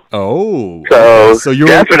school. Oh, so you're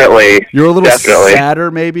definitely a little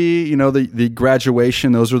sadder, maybe. You know, the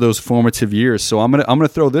graduation. Those were those formative years. So I'm gonna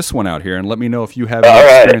throw this one out here and let me know if you have any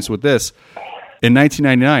experience with this. In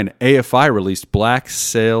 1999, AFI released Black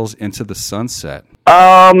Sails into the Sunset.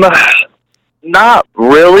 Not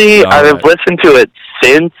really. I've listened to it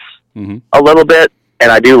since a little bit,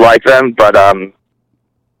 and I do like them, but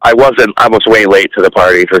I was way late to the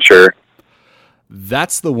party for sure.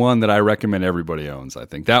 That's the one that I recommend everybody owns, I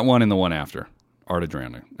think. That one and the one after, Art of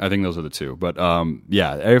Drowning. I think those are the two. But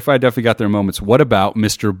AFI definitely got their moments. What about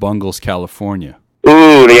Mr. Bungles, California?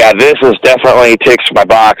 Ooh, yeah, this is definitely ticks my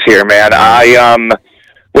box here, man. I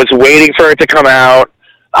was waiting for it to come out.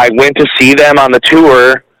 I went to see them on the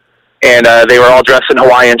tour, and they were all dressed in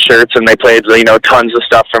Hawaiian shirts, and they played, tons of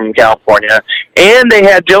stuff from California. And they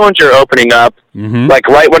had Dillinger opening up, like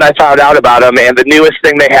right when I found out about them. And the newest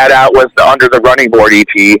thing they had out was the Under the Running Board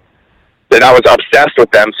EP. And I was obsessed with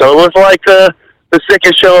them. So it was like the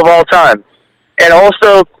sickest show of all time. And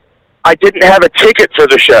also, I didn't have a ticket for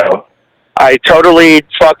the show. I totally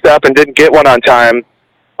fucked up and didn't get one on time.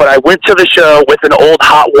 But I went to the show with an old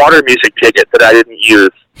Hot Water Music ticket that I didn't use.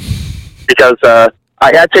 Because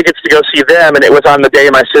I had tickets to go see them, and it was on the day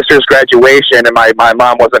of my sister's graduation, and my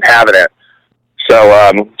mom wasn't having it. So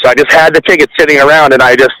I just had the ticket sitting around, and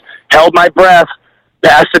I just held my breath,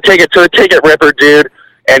 passed the ticket to the ticket ripper dude,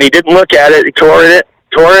 and he didn't look at it. He tore it,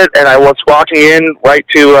 and I was walking in right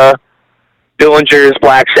to Dillinger's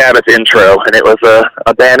Black Sabbath intro, and it was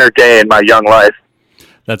a banner day in my young life.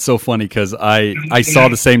 That's so funny, because I saw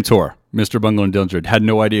the same tour, Mr. Bungle and Dillinger. Had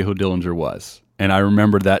no idea who Dillinger was. And I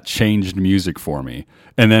remember that changed music for me.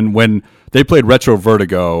 And then when they played Retro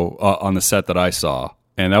Vertigo on the set that I saw,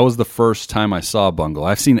 and that was the first time I saw Bungle.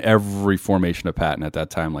 I've seen every formation of Patton at that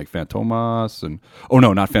time, like Fantomas and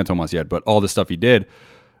not Fantomas yet, but all the stuff he did.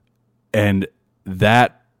 And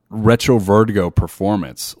that Retro Vertigo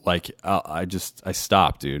performance, like I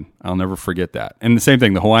stopped, dude. I'll never forget that. And the same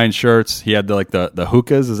thing, the Hawaiian shirts. He had the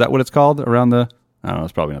hookahs. Is that what it's called around the? I don't know.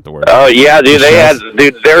 It's probably not the word. Oh yeah, dude.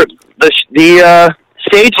 The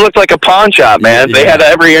stage looked like a pawn shop, man. Yeah. They had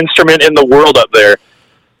every instrument in the world up there,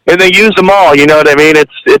 and they used them all. You know what I mean?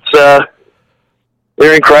 It's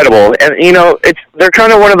they're incredible, and they're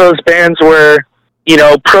kind of one of those bands where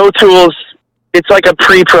Pro Tools. It's like a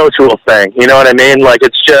pre-Pro Tool thing. You know what I mean? Like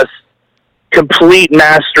it's just complete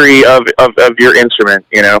mastery of your instrument.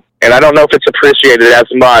 And I don't know if it's appreciated as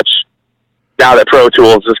much now that Pro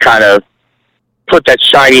Tools has kind of put that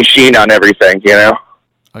shiny sheen on everything.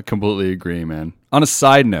 I completely agree, man. On a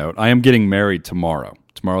side note, I am getting married tomorrow.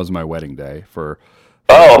 Tomorrow's my wedding day for...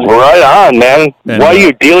 Oh, right on, man. And, why are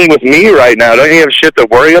you dealing with me right now? Don't you have shit to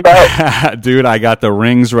worry about? Dude, I got the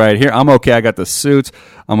rings right here. I'm okay. I got the suits.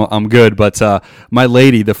 I'm good. But my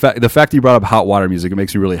lady, the fact that you brought up Hot Water Music, it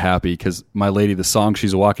makes me really happy because my lady, the song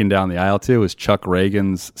she's walking down the aisle to is Chuck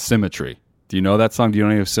Reagan's Symmetry. Do you know that song? Do you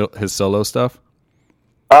know any of his solo stuff?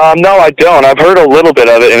 No, I don't. I've heard a little bit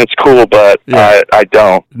of it, and it's cool, but I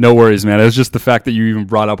don't. No worries, man. It was just the fact that you even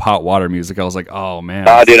brought up Hot Water Music. I was like, oh, man.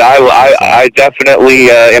 Dude, I definitely,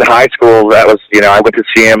 in high school, that was, I went to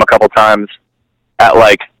see him a couple times at,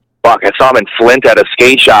 I saw him in Flint at a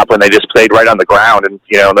skate shop when they just played right on the ground, and,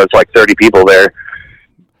 there's 30 people there.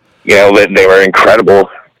 They were incredible.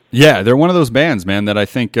 Yeah, they're one of those bands, man, that I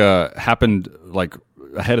think happened like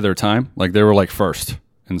ahead of their time. Like they were like first,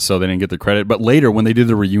 and so they didn't get the credit. But later, when they did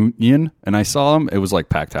the reunion, and I saw them, it was like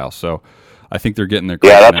packed house. So I think they're getting their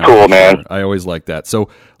credit. Yeah, that's cool, man. Sure. I always like that. So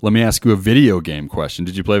let me ask you a video game question.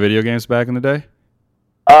 Did you play video games back in the day?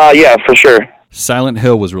 Yeah, for sure. Silent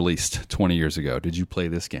Hill was released 20 years ago. Did you play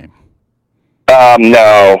this game?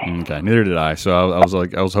 No. Okay, neither did I. So I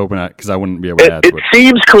was hoping because I wouldn't be able to add It to it.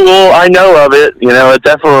 seems cool. I know of it. You know, it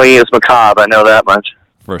definitely is macabre. I know that much.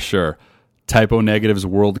 For sure. Typo Negative's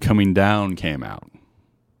World Coming Down came out.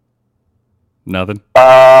 Nothing?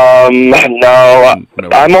 No.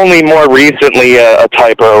 I'm only more recently a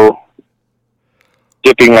typo,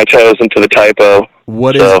 dipping my toes into the typo.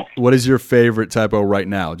 What is your favorite typo right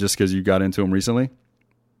now? Just because you got into them recently?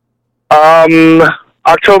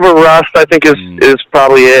 October Rust, I think, is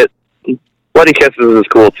probably it. Bloody Kisses is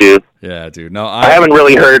cool too. Yeah, dude. No, I haven't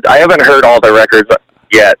heard all the records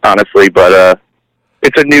yet, honestly, but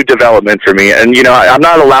it's a new development for me. And you know, I'm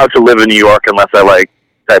not allowed to live in New York unless I like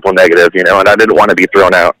Typo Negative. You know, and I didn't want to be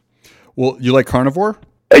thrown out. Well, you like Carnivore?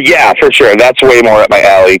 Yeah, for sure. That's way more up my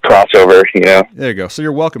alley. Crossover, you know. There you go. So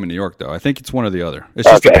you're welcome in New York, though. I think it's one or the other. It's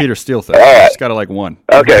just a Peter Steele thing. All right. You just got to like one.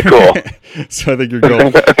 Okay, cool. So I think you're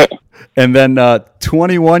cool. And then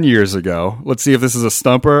 21 years ago, let's see if this is a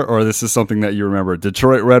stumper or this is something that you remember.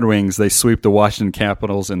 Detroit Red Wings, they sweep the Washington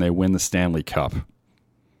Capitals and they win the Stanley Cup.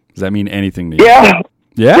 Does that mean anything to you? Yeah.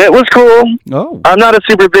 Yeah? It was cool. Oh. I'm not a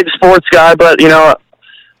super big sports guy, but, you know,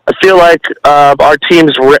 I feel like our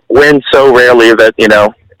teams win so rarely that, you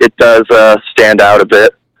know, it does stand out a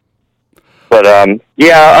bit. But,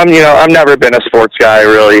 yeah, I've never been a sports guy,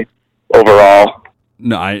 really, overall.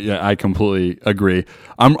 No, I completely agree.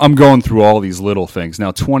 I'm going through all these little things.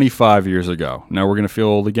 Now, 25 years ago, now we're going to feel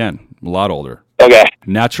old again, a lot older. Okay.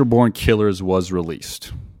 Natural Born Killers was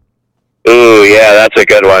released. Ooh, yeah, that's a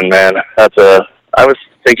good one, man. I was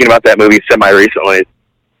thinking about that movie semi-recently.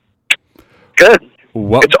 Good.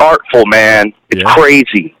 It's artful, man. It's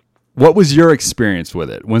crazy. What was your experience with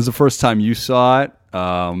it? When's the first time you saw it?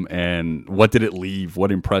 And what did it leave?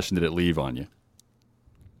 What impression did it leave on you?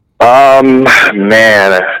 Man,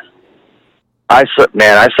 I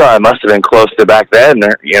saw it must have been close to back then,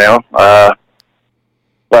 you know.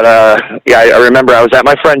 But yeah, I remember I was at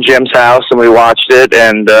my friend Jim's house and we watched it,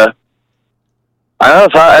 and I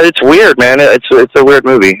don't know, it's weird, man. It's a weird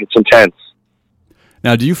movie. It's intense.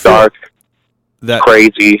 Now, do you feel dark, that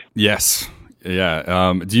crazy? Yes,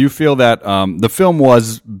 yeah. Do you feel that the film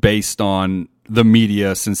was based on the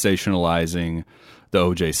media sensationalizing the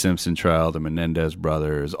O.J. Simpson trial, the Menendez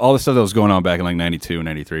brothers, all the stuff that was going on back in like 92,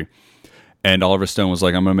 93. And Oliver Stone was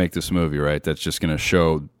like, I'm going to make this movie, right? That's just going to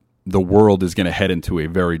show the world is going to head into a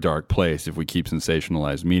very dark place if we keep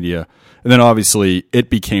sensationalized media. And then obviously it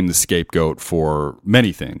became the scapegoat for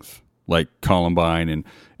many things, like Columbine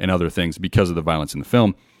and other things because of the violence in the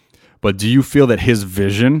film. But do you feel that his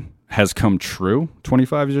vision has come true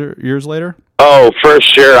 25 years later? Oh, for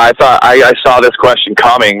sure. I thought I saw this question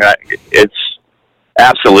coming. It's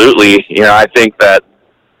absolutely, you know, I think that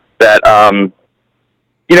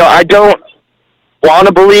you know, I don't want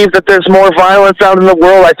to believe that there's more violence out in the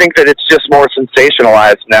world. I think that it's just more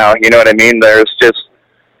sensationalized now. You know what I mean? There's just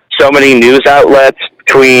so many news outlets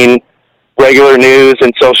between regular news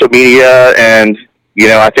and social media, and you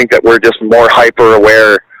know, I think that we're just more hyper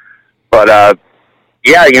aware. But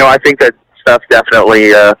yeah, you know, I think that stuff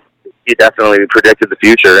definitely he definitely predicted the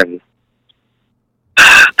future, and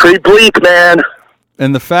pretty bleak, man.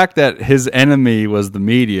 And the fact that his enemy was the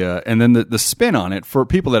media, and then the spin on it, for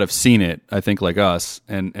people that have seen it, I think like us,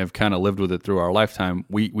 and have kind of lived with it through our lifetime,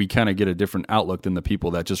 we kind of get a different outlook than the people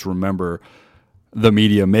that just remember the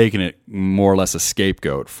media making it more or less a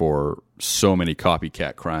scapegoat for so many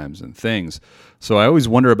copycat crimes and things. So I always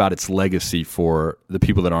wonder about its legacy for the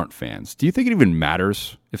people that aren't fans. Do you think it even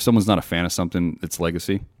matters if someone's not a fan of something, its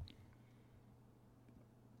legacy?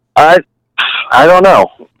 I don't know.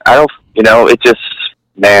 You know, it just,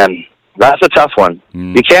 man, that's a tough one.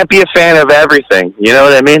 You can't be a fan of everything. You know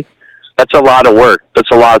what I mean? That's a lot of work.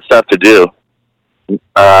 That's a lot of stuff to do.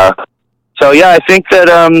 So yeah, I think that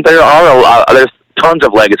there's tons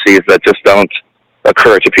of legacies that just don't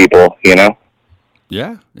occur to people, you know?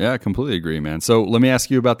 Yeah, I completely agree, man. So let me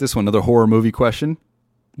ask you about this one, another horror movie question.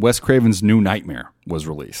 Wes Craven's New Nightmare was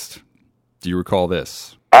released. Do you recall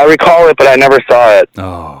this? I recall it, but I never saw it.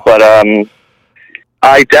 Oh. But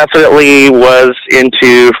I definitely was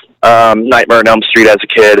into Nightmare on Elm Street as a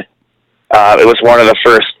kid. It was one of the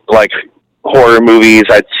first like horror movies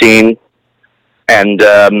I'd seen, and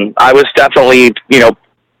I was definitely, you know,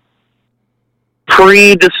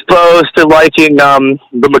 predisposed to liking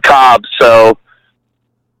the macabre. So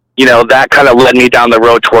that kind of led me down the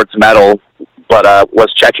road towards metal, but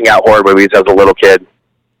was checking out horror movies as a little kid.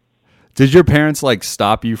 Did your parents like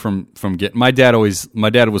stop you from getting? My dad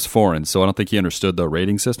was foreign, so I don't think he understood the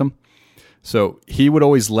rating system. So he would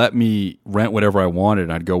always let me rent whatever I wanted,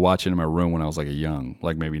 and I'd go watch it in my room when I was like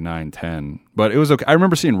like maybe 9, 10. But it was okay. I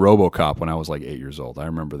remember seeing RoboCop when I was like 8 years old. I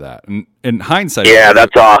remember that. And in hindsight, yeah,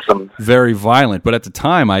 that's awesome. Very violent. But at the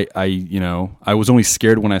time, I was only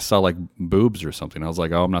scared when I saw like boobs or something. I was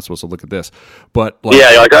like, oh, I'm not supposed to look at this. But like,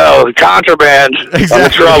 yeah, you're like, oh, contraband. Exactly. I'm in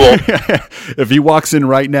trouble. If he walks in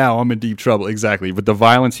right now, I'm in deep trouble. Exactly. But the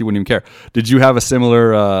violence, he wouldn't even care. Did you have a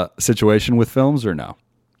similar situation with films or no?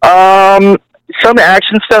 Some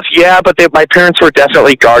action stuff, yeah, but my parents were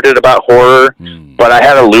definitely guarded about horror. But I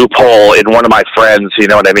had a loophole in one of my friends, you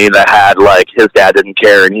know what I mean, that had, like, his dad didn't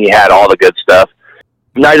care, and he had all the good stuff.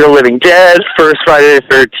 Night of the Living Dead, first Friday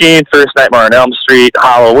the 13th, first Nightmare on Elm Street,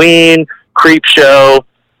 Halloween, Creep Show,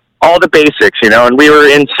 all the basics, and we were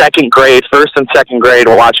in first and second grade,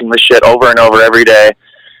 watching this shit over and over every day.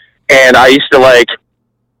 And I used to, like,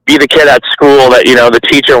 be the kid at school that, the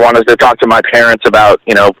teacher wanted to talk to my parents about,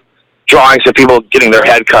 drawings of people getting their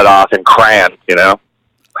head cut off in crayon,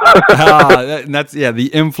 That's the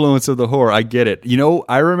influence of the horror. I get it.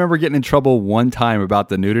 I remember getting in trouble one time about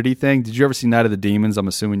the nudity thing. Did you ever see Night of the Demons? I'm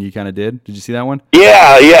assuming you kind of did. Did you see that one?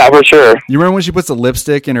 Yeah, for sure. You remember when she puts the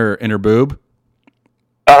lipstick in her boob?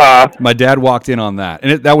 My dad walked in on that,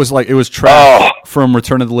 and it was trash from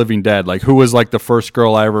Return of the Living Dead. Like, who was like the first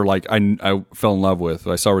girl I ever like I fell in love with?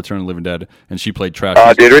 I saw Return of the Living Dead, and she played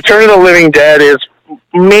trash. Dude, Return of the Living Dead is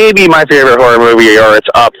maybe my favorite horror movie, or it's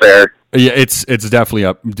up there. Yeah, it's definitely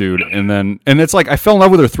up, dude. And it's like I fell in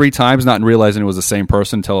love with her 3 times, not realizing it was the same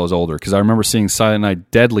person until I was older. Because I remember seeing Silent Night,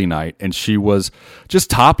 Deadly Night, and she was just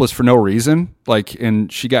topless for no reason, and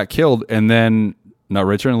she got killed. And then not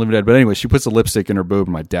Return of the Living Dead, but anyway, she puts a lipstick in her boob,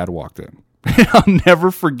 and my dad walked in. I'll never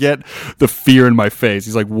forget the fear in my face.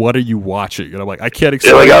 He's like, "What are you watching?" And I'm like, "I can't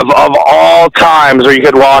explain." Like, of all times where you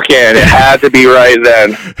could walk in, it had to be right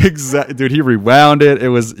then. Exactly, dude. He rewound it. It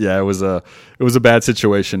was a bad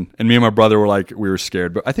situation, and me and my brother were like, we were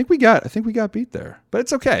scared, but I think we got beat there. But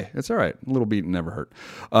it's okay. It's all right. A little beat never hurt.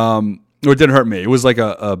 Or it didn't hurt me. It was like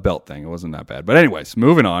a belt thing. It wasn't that bad. But anyways,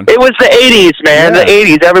 moving on. It was the 80s, man. Yeah.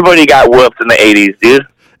 The 80s. Everybody got whooped in the 80s, dude.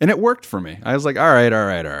 And it worked for me. I was like, all right.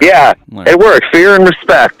 Yeah, like, it worked. Fear and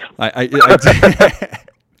respect.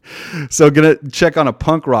 So gonna check on a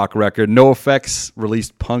punk rock record. NoFX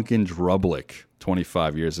released Punk in Drublic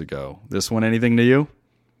 25 years ago. This one anything to you?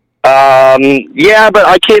 Yeah, but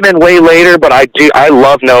I came in way later, but I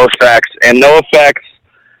love NoFX. And NoFX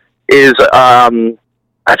is,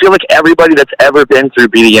 I feel like everybody that's ever been through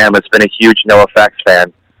BDM has been a huge NoFX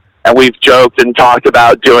fan. And we've joked and talked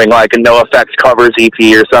about doing like a NoFX covers EP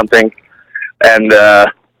or something. And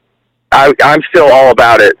I'm still all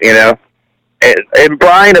about it, And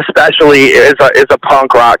Brian especially is a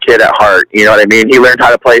punk rock kid at heart. You know what I mean? He learned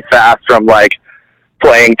how to play fast from like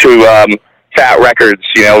playing to fat records,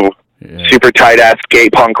 super tight ass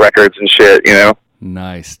skate punk records and shit.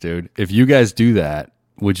 Nice, dude. If you guys do that,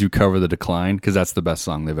 would you cover The Decline? Because that's the best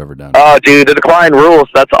song they've ever done. Oh, dude, The Decline rules.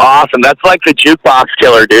 That's awesome. That's like the jukebox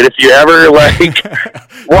killer, dude. If you ever like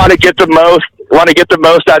want to get the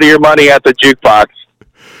most out of your money at the jukebox.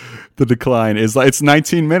 The Decline is like, it's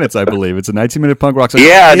 19 minutes, I believe. It's a 19-minute punk rock song.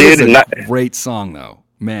 Yeah, dude. It's a great song, though,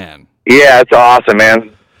 man. Yeah, it's awesome,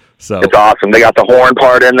 man. So it's awesome. They got the horn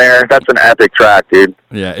part in there. That's an epic track, dude.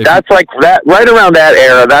 Yeah, that's like that right around that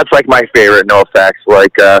era. That's like my favorite NoFX.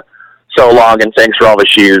 Like So Long and Thanks for All the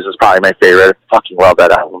Shoes is probably my favorite. I fucking love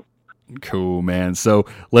that album. Cool, man. So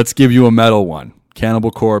let's give you a metal one.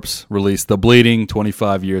 Cannibal Corpse released The Bleeding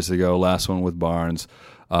 25 years ago. Last one with Barnes.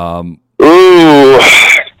 Ooh,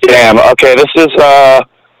 damn. Okay, this is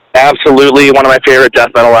absolutely one of my favorite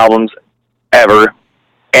death metal albums ever.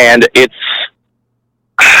 And there's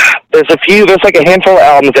like a handful of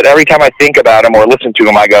albums that every time I think about them or listen to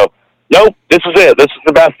them, I go, nope, this is it. This is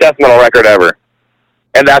the best death metal record ever.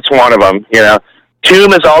 And that's one of them,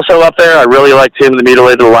 Tomb is also up there. I really like Tomb the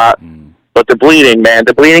Mutilated a lot. But The Bleeding, man,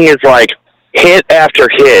 The Bleeding is like hit after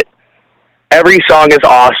hit. Every song is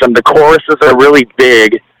awesome. The choruses are really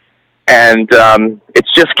big. And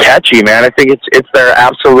it's just catchy, man. I think it's their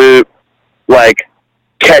absolute, like,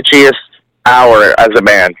 catchiest hour as a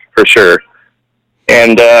band, for sure.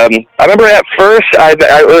 And I remember at first I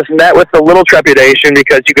was met with a little trepidation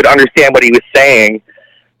because you could understand what he was saying,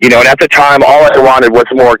 and at the time all I wanted was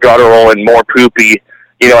more guttural and more poopy,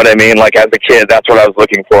 you know what I mean? Like as a kid, that's what I was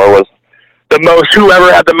looking for, was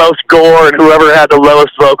whoever had the most gore and whoever had the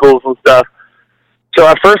lowest vocals and stuff. So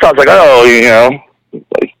at first I was like, oh,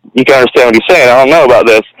 you can understand what he's saying. I don't know about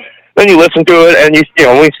this. Then you listen to it, and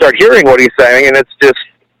we start hearing what he's saying, and it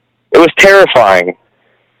was terrifying.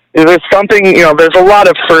 There's something, there's a lot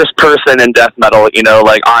of first person in death metal,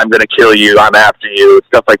 like I'm going to kill you, I'm after you,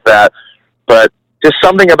 stuff like that. But just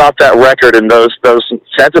something about that record and those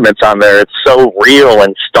sentiments on there, it's so real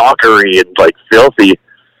and stalkery and like filthy.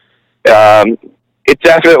 It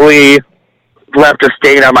definitely left a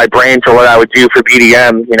stain on my brain for what I would do for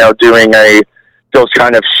BDM, doing those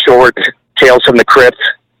kind of short Tales from the Crypt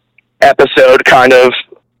episode kind of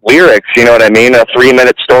lyrics, you know what I mean? A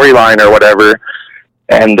 3-minute storyline or whatever.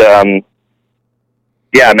 And,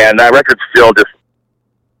 yeah, man, that record still just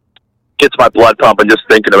gets my blood pumping just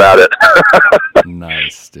thinking about it.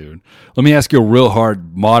 Nice, dude. Let me ask you a real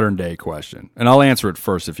hard modern day question, and I'll answer it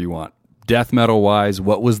first if you want. Death metal wise,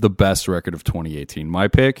 what was the best record of 2018? My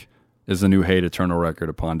pick is the new Hate Eternal record,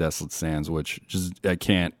 Upon Desolate Sands, which just I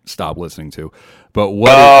can't stop listening to. But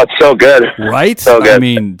it's so good, right? So good. I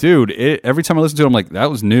mean, dude, every time I listen to it, I'm like, that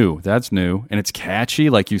was new. That's new, and it's catchy,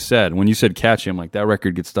 like you said. When you said catchy, I'm like, that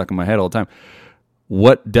record gets stuck in my head all the time.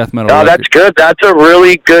 What death metal? Oh, that's good. That's a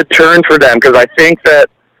really good turn for them because I think that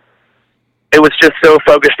it was just so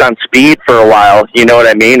focused on speed for a while. You know what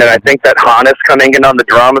I mean? And I think that Hannes coming in on the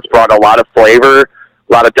drums brought a lot of flavor,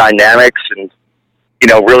 a lot of dynamics, and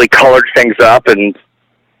really colored things up. And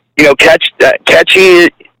catchy,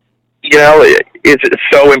 is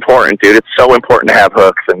so important, dude. It's so important to have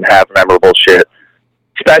hooks and have memorable shit,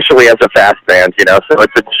 especially as a fast band. So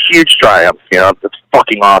it's a huge triumph. It's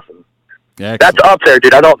fucking awesome. Excellent. That's up there,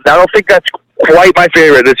 dude. I don't think that's quite my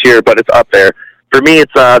favorite this year, but it's up there. For me,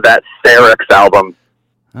 it's that Cerex album,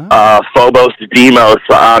 Phobos Demos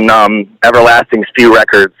on Everlasting Spew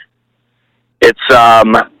Records. It's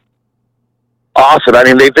awesome. I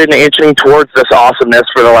mean, they've been inching towards this awesomeness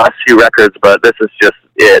for the last few records, but this is just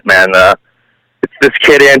it, man. It's this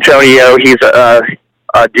kid Antonio. He's a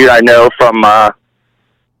dude I know from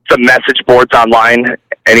some message boards online.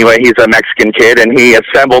 Anyway, he's a Mexican kid, and he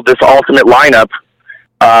assembled this ultimate lineup.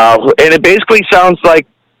 And it basically sounds like,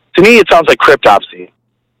 to me, it sounds like Cryptopsy.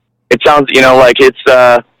 It sounds, like it's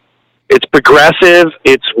progressive,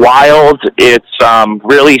 it's wild, it's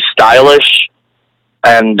really stylish,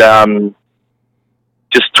 and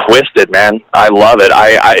just twisted, man. I love it.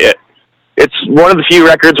 It's one of the few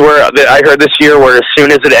records where that I heard this year where as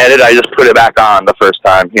soon as it ended, I just put it back on the first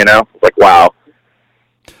time. Like, wow,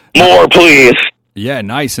 more, please. Yeah,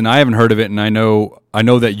 nice. And I haven't heard of it, and I know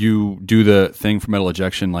that you do the thing for Metal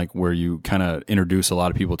Ejection, like where you kind of introduce a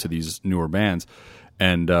lot of people to these newer bands,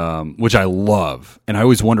 and which I love. And I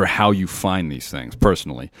always wonder how you find these things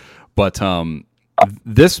personally. But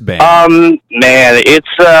this band, man,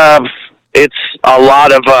 it's a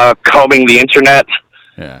lot of combing the internet.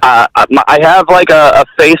 Yeah. I have like a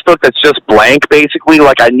Facebook that's just blank, basically.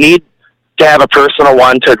 Like I need to have a personal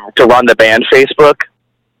one to run the band Facebook.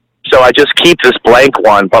 So I just keep this blank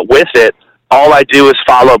one, but with it, all I do is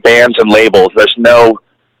follow bands and labels. There's no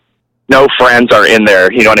friends are in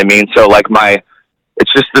there. You know what I mean? So like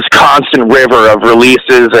it's just this constant river of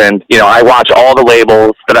releases, and I watch all the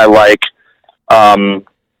labels that I like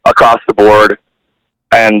across the board,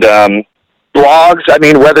 and blogs. I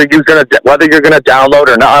mean, whether you're gonna download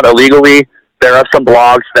or not illegally, there are some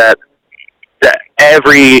blogs that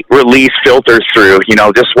every release filters through.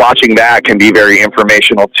 Just watching that can be very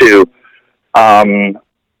informational too. And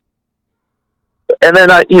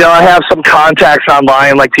then I have some contacts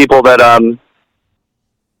online, like people that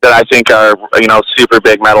I think are super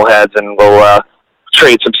big metalheads and will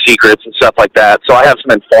trade some secrets and stuff like that. So I have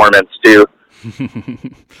some informants too.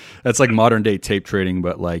 That's like modern day tape trading,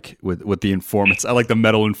 but like with the informants. I like the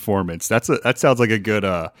metal informants. That sounds like a good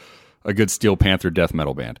Steel Panther death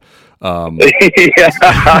metal band. Have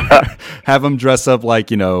them dress up like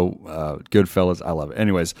Goodfellas. I love it.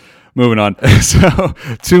 Anyways, moving on. So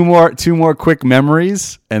two more quick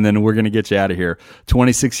memories, and then we're gonna get you out of here.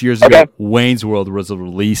 26 years ago, Wayne's World was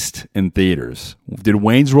released in theaters. Did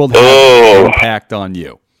Wayne's World have an impact on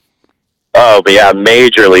you? Oh, but yeah,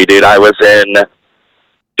 majorly, dude. I was in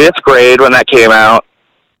 5th grade when that came out,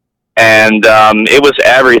 and it was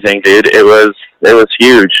everything, dude. It was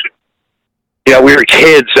huge. We were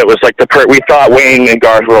kids. It was like we thought Wayne and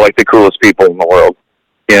Garth were like the coolest people in the world.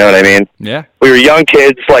 You know what I mean? Yeah. We were young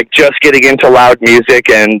kids, like just getting into loud music,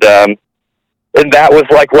 and that was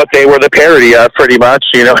like what they were the parody of, pretty much.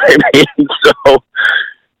 You know what I mean? So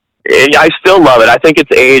I still love it. I think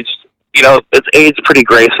it's aged. It's aged pretty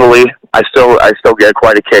gracefully. I still get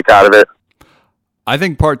quite a kick out of it. I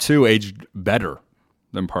think part 2 aged better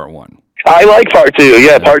than part 1. I like part 2.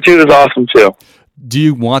 Yeah, part 2 is awesome too. Do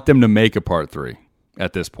you want them to make a part 3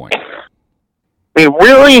 at this point? I mean,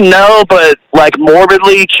 really, no, but like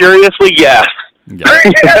morbidly, curiously, yes. Yeah.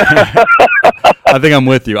 I think I'm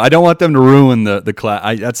with you. I don't want them to ruin the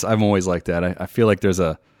class. I'm always like that. I feel like there's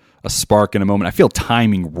a spark in a moment. I feel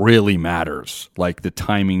timing really matters, like the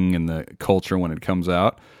timing and the culture when it comes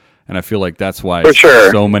out. And I feel like that's why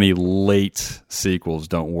so many late sequels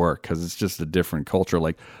don't work, because it's just a different culture.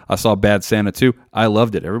 Like, I saw Bad Santa 2. I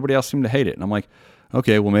loved it. Everybody else seemed to hate it. And I'm like,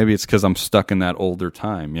 okay, well, maybe it's because I'm stuck in that older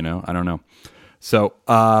time, you know? I don't know. So,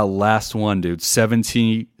 last one, dude.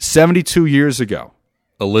 72 years ago,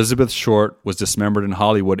 Elizabeth Short was dismembered in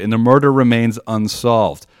Hollywood, and the murder remains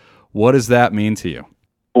unsolved. What does that mean to you?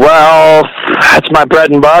 Well, that's my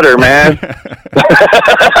bread and butter, man.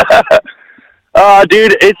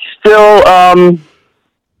 Dude, it's still,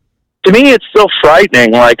 to me, it's still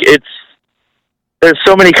frightening. Like, there's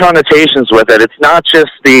so many connotations with it. It's not just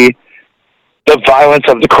the violence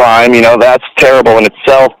of the crime, you know, that's terrible in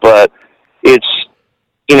itself, but it's,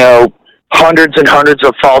 you know, hundreds and hundreds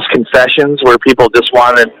of false confessions where people just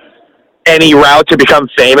wanted any route to become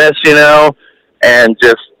famous, you know, and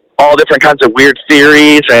just all different kinds of weird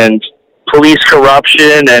theories and police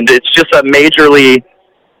corruption, and it's just a majorly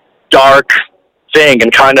dark thing,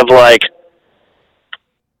 and kind of like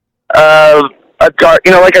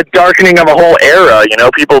like a darkening of a whole era. You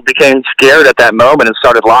know, people became scared at that moment and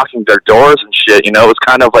started locking their doors and shit. You know, it was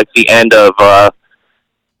kind of like the end of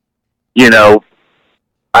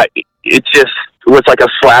it just was like a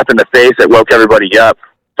slap in the face that woke everybody up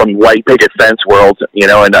from white picket fence world. You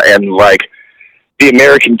know, and like the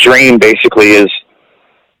American dream basically is,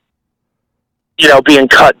 you know, being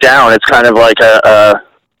cut down. It's kind of like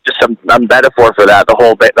just a metaphor for that,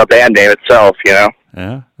 the band name itself, you know?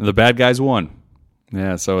 Yeah, the bad guys won.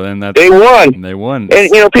 Yeah, so then they won. They won. And,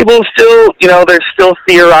 you know, people still, you know, they're still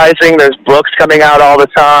theorizing. There's books coming out all the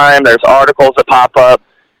time. There's articles that pop up.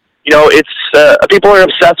 You know, it's, people are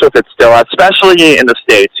obsessed with it still, especially in the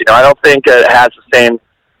States. You know, I don't think it has the same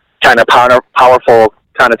kind of powerful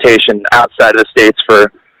connotation outside of the States because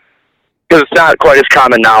it's not quite as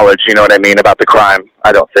common knowledge, you know what I mean, about the crime,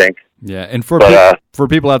 I don't think. Yeah, and for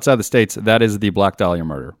people outside the States, that is the Black Dahlia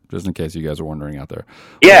murder, just in case you guys are wondering out there.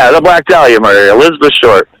 Yeah, the Black Dahlia murder, Elizabeth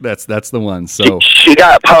Short. That's the one. So she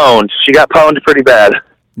got pwned. She got pwned pretty bad.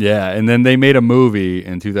 Yeah, and then they made a movie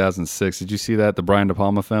in 2006. Did you see that, the Brian De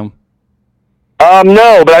Palma film?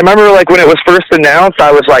 No, but I remember, like, when it was first announced,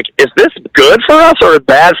 I was like, is this good for us or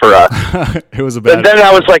bad for us? It was a bad. And then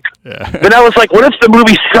I was like, what if the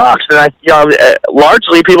movie sucks? And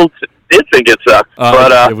largely people did think it sucked,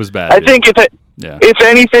 but it was bad. I think if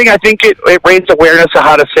anything, I think it raised awareness of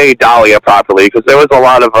how to say Dahlia properly, because there was a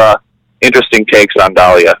lot of interesting takes on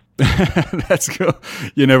Dahlia. That's cool.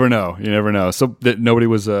 You never know. So nobody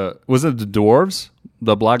was it the Dwarves?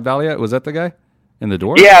 The Black Dahlia? Was that the guy? In the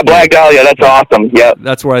door? Yeah, Black Dahlia. That's awesome. Yeah,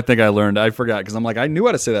 that's where I think I learned. I forgot because I'm like, I knew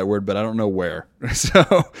how to say that word, but I don't know where.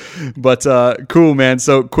 But cool, man.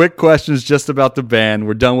 So quick questions just about the band.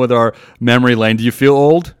 We're done with our memory lane. Do you feel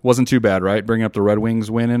old? Wasn't too bad, right? Bringing up the Red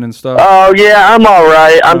Wings winning and stuff. Oh yeah, I'm all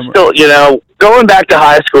right. I'm still, you know, going back to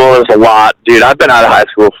high school is a lot, dude. I've been out of high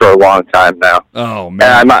school for a long time now. Oh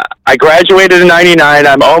man. And I graduated in '99.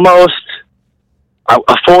 I'm almost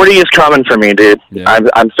 40 is coming for me, dude. Yeah.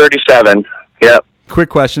 I'm 37. Yep. Quick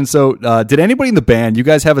question. So, did anybody in the band, you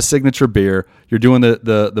guys have a signature beer? You're doing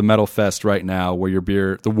the Metal Fest right now where your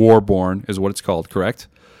beer, the Warborn is what it's called, correct?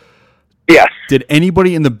 Yes. Did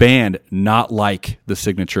anybody in the band not like the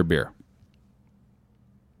signature beer?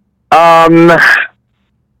 I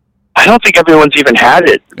don't think everyone's even had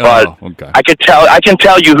it, but okay. I can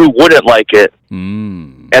tell you who wouldn't like it.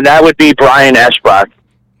 And that would be Brian Eschbach.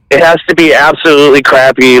 It has to be absolutely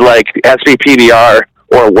crappy, like it has to be PBR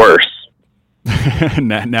or worse.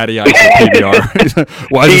 Natty Ice and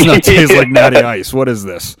PBR. Why does it not taste like Natty Ice? What is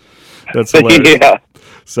this? That's hilarious. Yeah.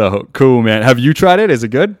 So cool, man. Have you tried it? Is it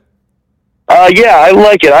good? Yeah, I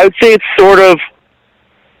like it. I would say it's sort of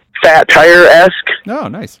Fat Tire-esque. Oh,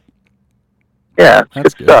 nice. Yeah,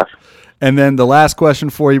 that's good stuff. And then the last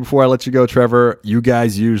question for you before I let you go, Trevor. You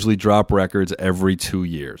guys usually drop records every 2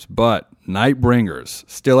 years, but Nightbringers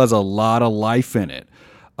still has a lot of life in it.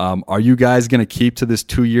 Are you guys going to keep to this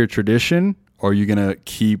 2-year tradition, or are you going to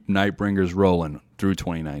keep Nightbringers rolling through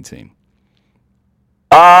 2019?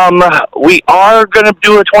 We are going to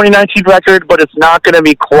do a 2019 record, but it's not going to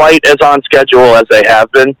be quite as on schedule as they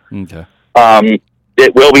have been. Okay.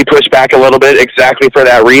 It will be pushed back a little bit exactly for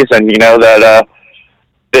that reason, you know, that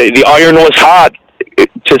the iron was hot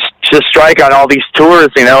to strike on all these tours,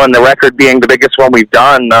 you know, and the record being the biggest one we've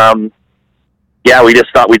done. Yeah, we just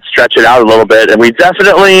thought we'd stretch it out a little bit, and we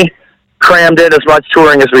definitely crammed in as much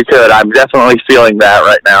touring as we could. I'm definitely feeling that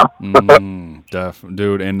right now.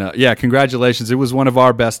 dude. And yeah, congratulations. It was one of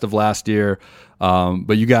our best of last year.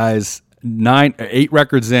 But you guys, 8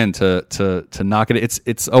 records in to knock it.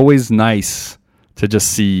 It's always nice to just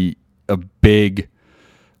see a big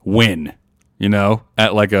win, you know,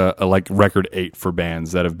 at like a record 8 for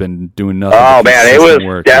bands that have been doing nothing. Oh man, it was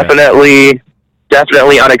work.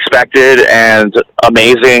 definitely unexpected and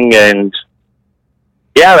amazing, and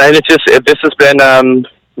yeah, man, this has been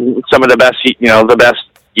some of the best, the best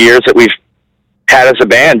years that we've had as a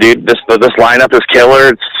band, dude. This lineup is killer.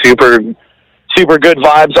 It's super good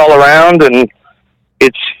vibes all around, and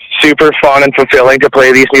it's super fun and fulfilling to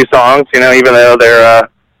play these new songs, even though they're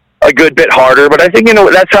a good bit harder. But I think,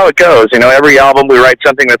 that's how it goes. Every album we write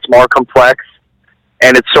something that's more complex,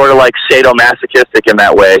 and it's sort of like sadomasochistic in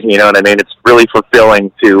that way. You know what I mean? It's really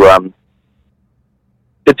fulfilling to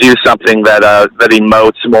do something that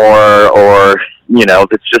emotes more, or,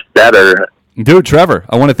 that's just better. Dude, Trevor,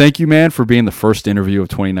 I want to thank you, man, for being the first interview of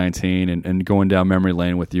 2019 and going down memory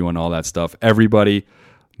lane with you and all that stuff. Everybody,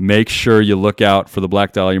 make sure you look out for the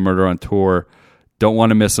Black Dahlia Murder on tour. Don't want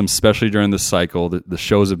to miss them, especially during this cycle. The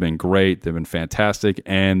shows have been great. They've been fantastic.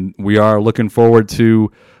 And we are looking forward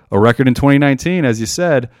to a record in 2019, as you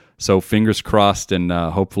said. So fingers crossed, and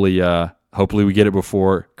hopefully we get it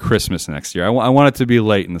before Christmas next year. I want it to be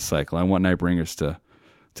late in the cycle. I want Nightbringers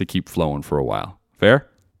to keep flowing for a while. Fair?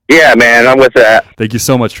 Yeah, man, I'm with that. Thank you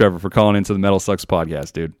so much, Trevor, for calling into the Metal Sucks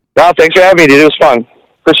podcast, dude. No, thanks for having me, dude. It was fun.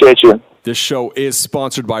 Appreciate you. This show is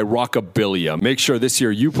sponsored by Rockabilia. Make sure this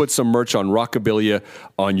year you put some merch on Rockabilia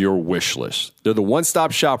on your wish list. They're the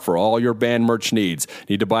one-stop shop for all your band merch needs.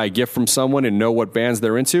 Need to buy a gift from someone and know what bands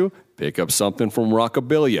they're into? Pick up something from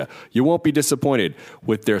Rockabilia. You won't be disappointed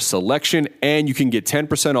with their selection, and you can get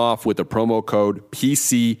 10% off with the promo code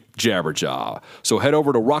PCJabberjaw. So head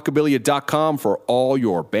over to rockabilia.com for all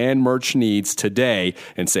your band merch needs today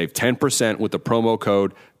and save 10% with the promo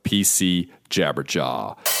code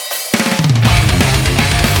PCJabberjaw.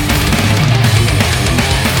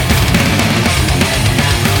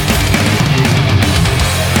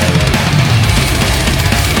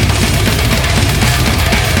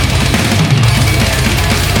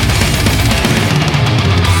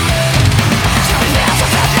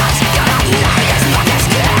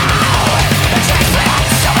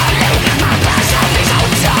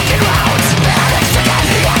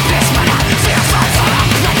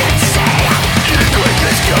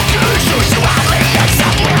 Let's go.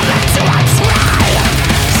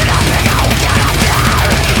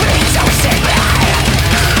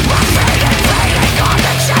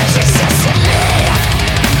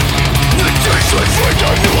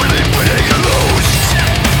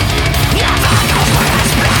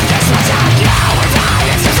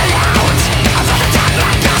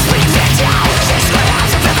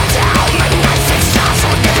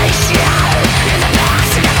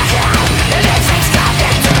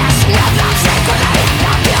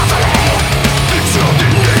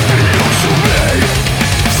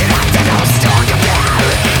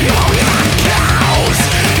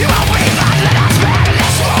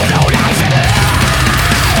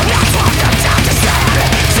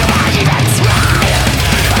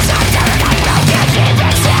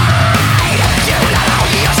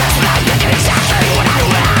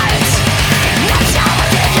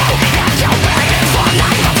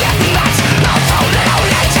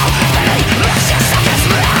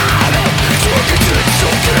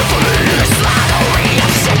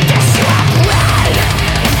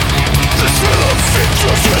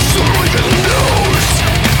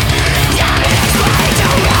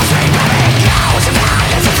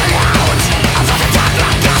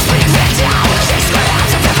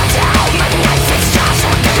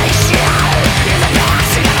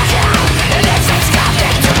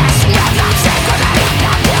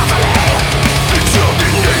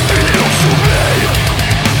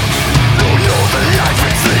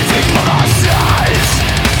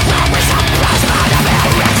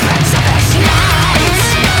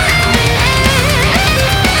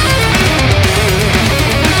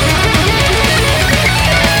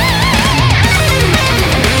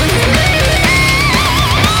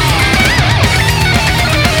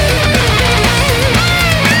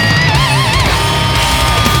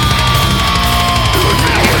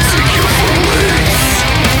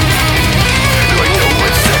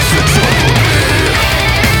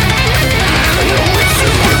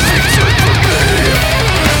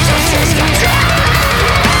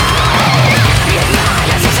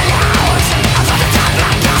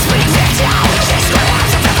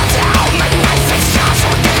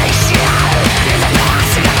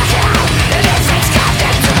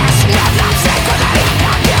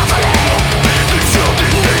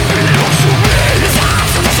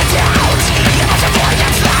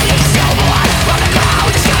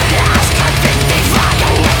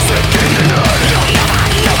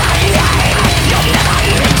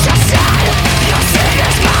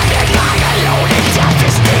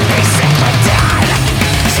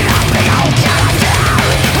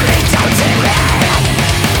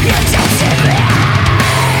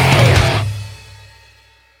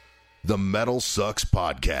 Metal Sucks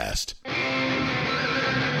Podcast.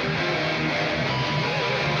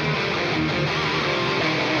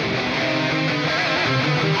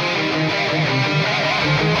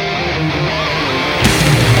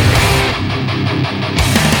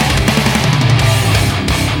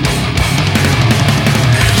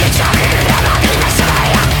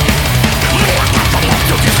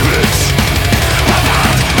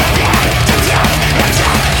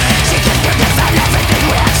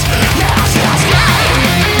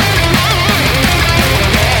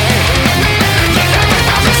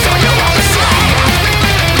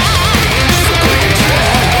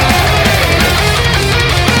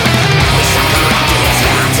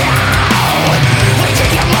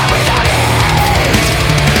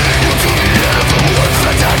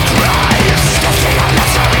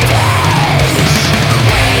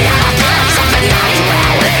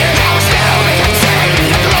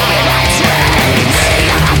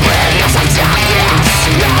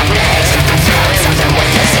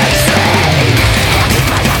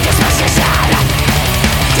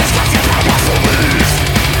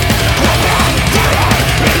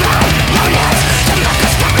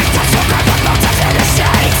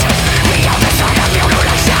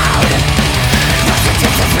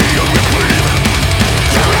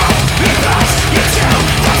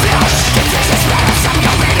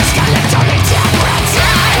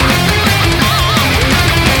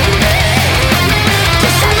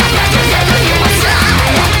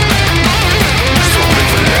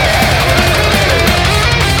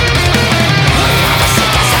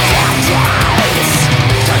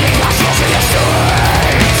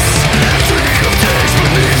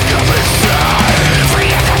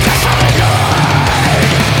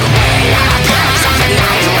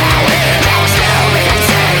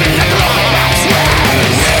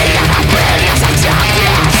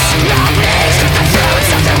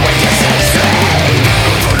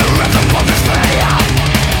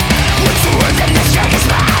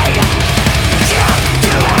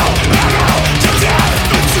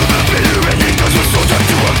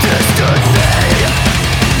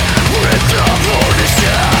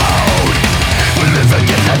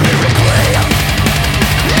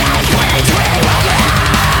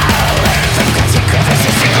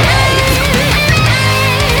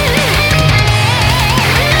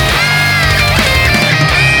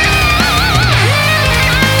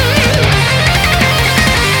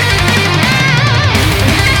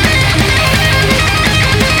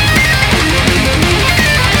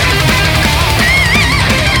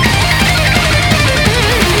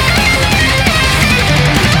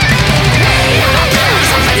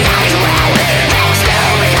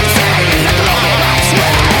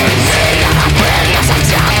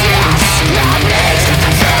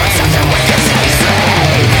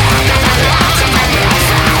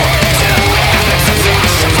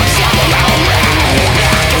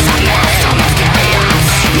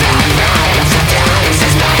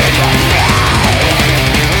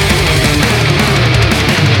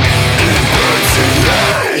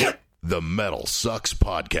 Metal Sucks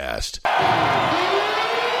Podcast.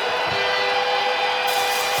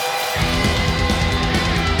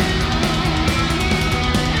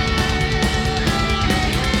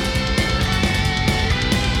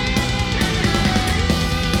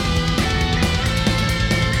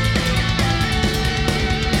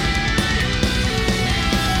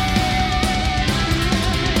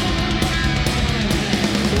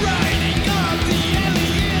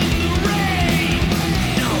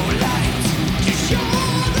 Show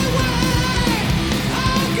the way.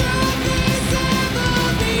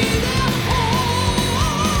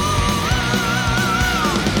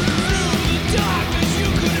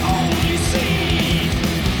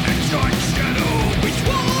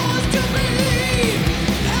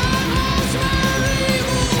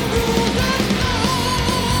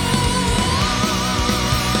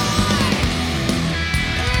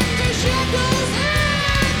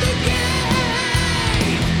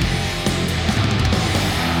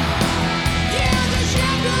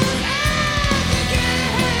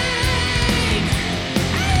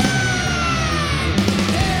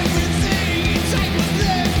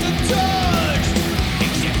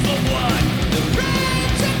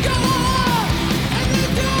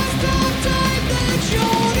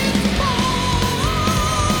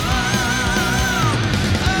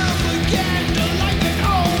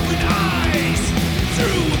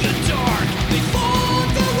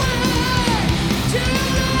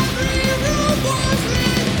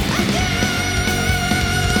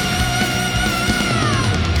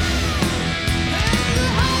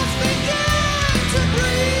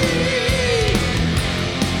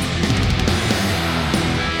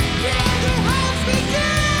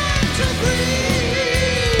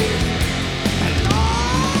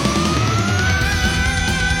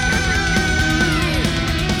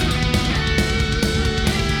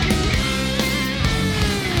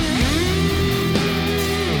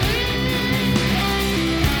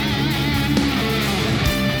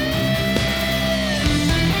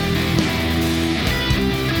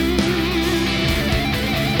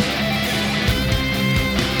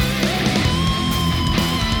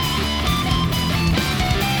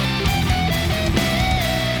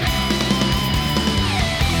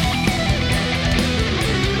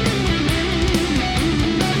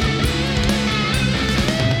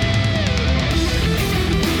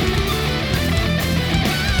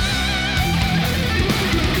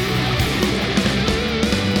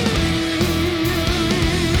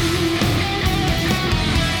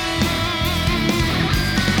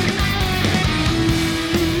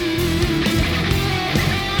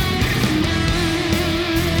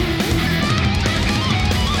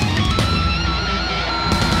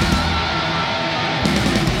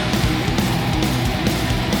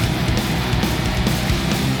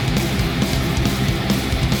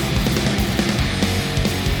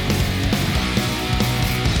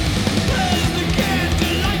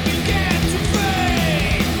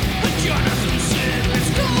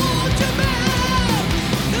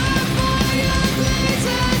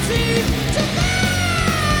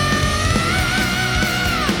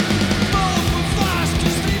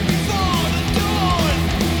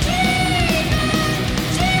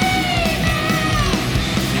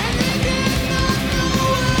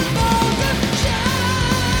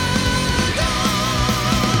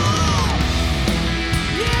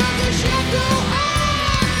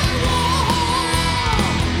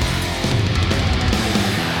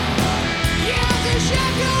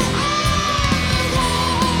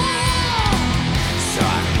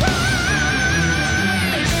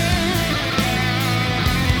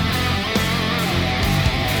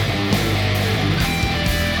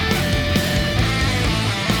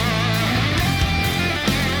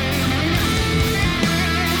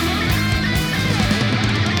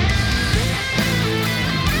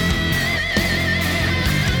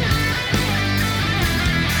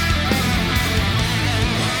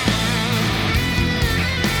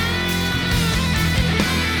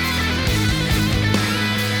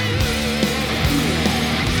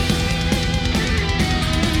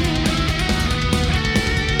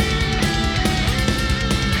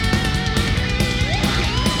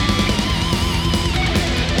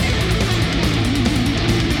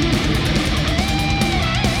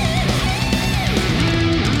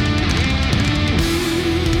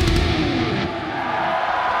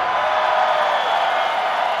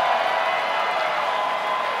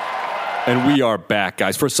 And we are back,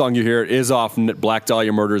 guys. First song you hear is off Black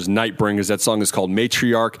Dahlia Murder's Nightbringers. That song is called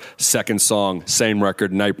Matriarch. Second song, same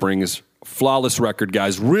record, Nightbringers. Flawless record,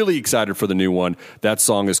 guys. Really excited for the new one. That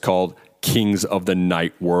song is called Kings of the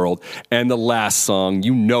Night World. And the last song,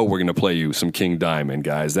 you know we're going to play you some King Diamond,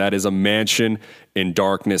 guys. That is A Mansion in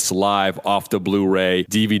Darkness live off the Blu-ray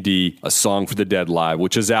DVD, A Song for the Dead live,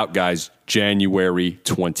 which is out, guys, January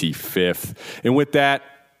 25th. And with that,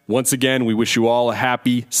 once again, we wish you all a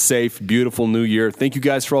happy, safe, beautiful new year. Thank you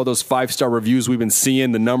guys for all those 5-star reviews we've been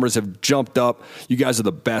seeing. The numbers have jumped up. You guys are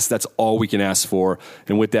the best. That's all we can ask for.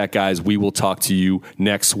 And with that, guys, we will talk to you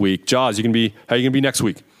next week. Jaws, how you going to be next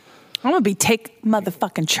week? I'm going to be take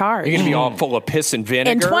motherfucking charge. You're going to be all full of piss and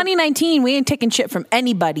vinegar? In 2019, we ain't taking shit from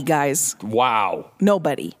anybody, guys. Wow.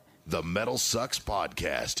 Nobody. The Metal Sucks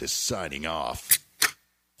Podcast is signing off.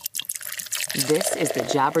 This is the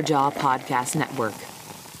Jabberjaw Podcast Network.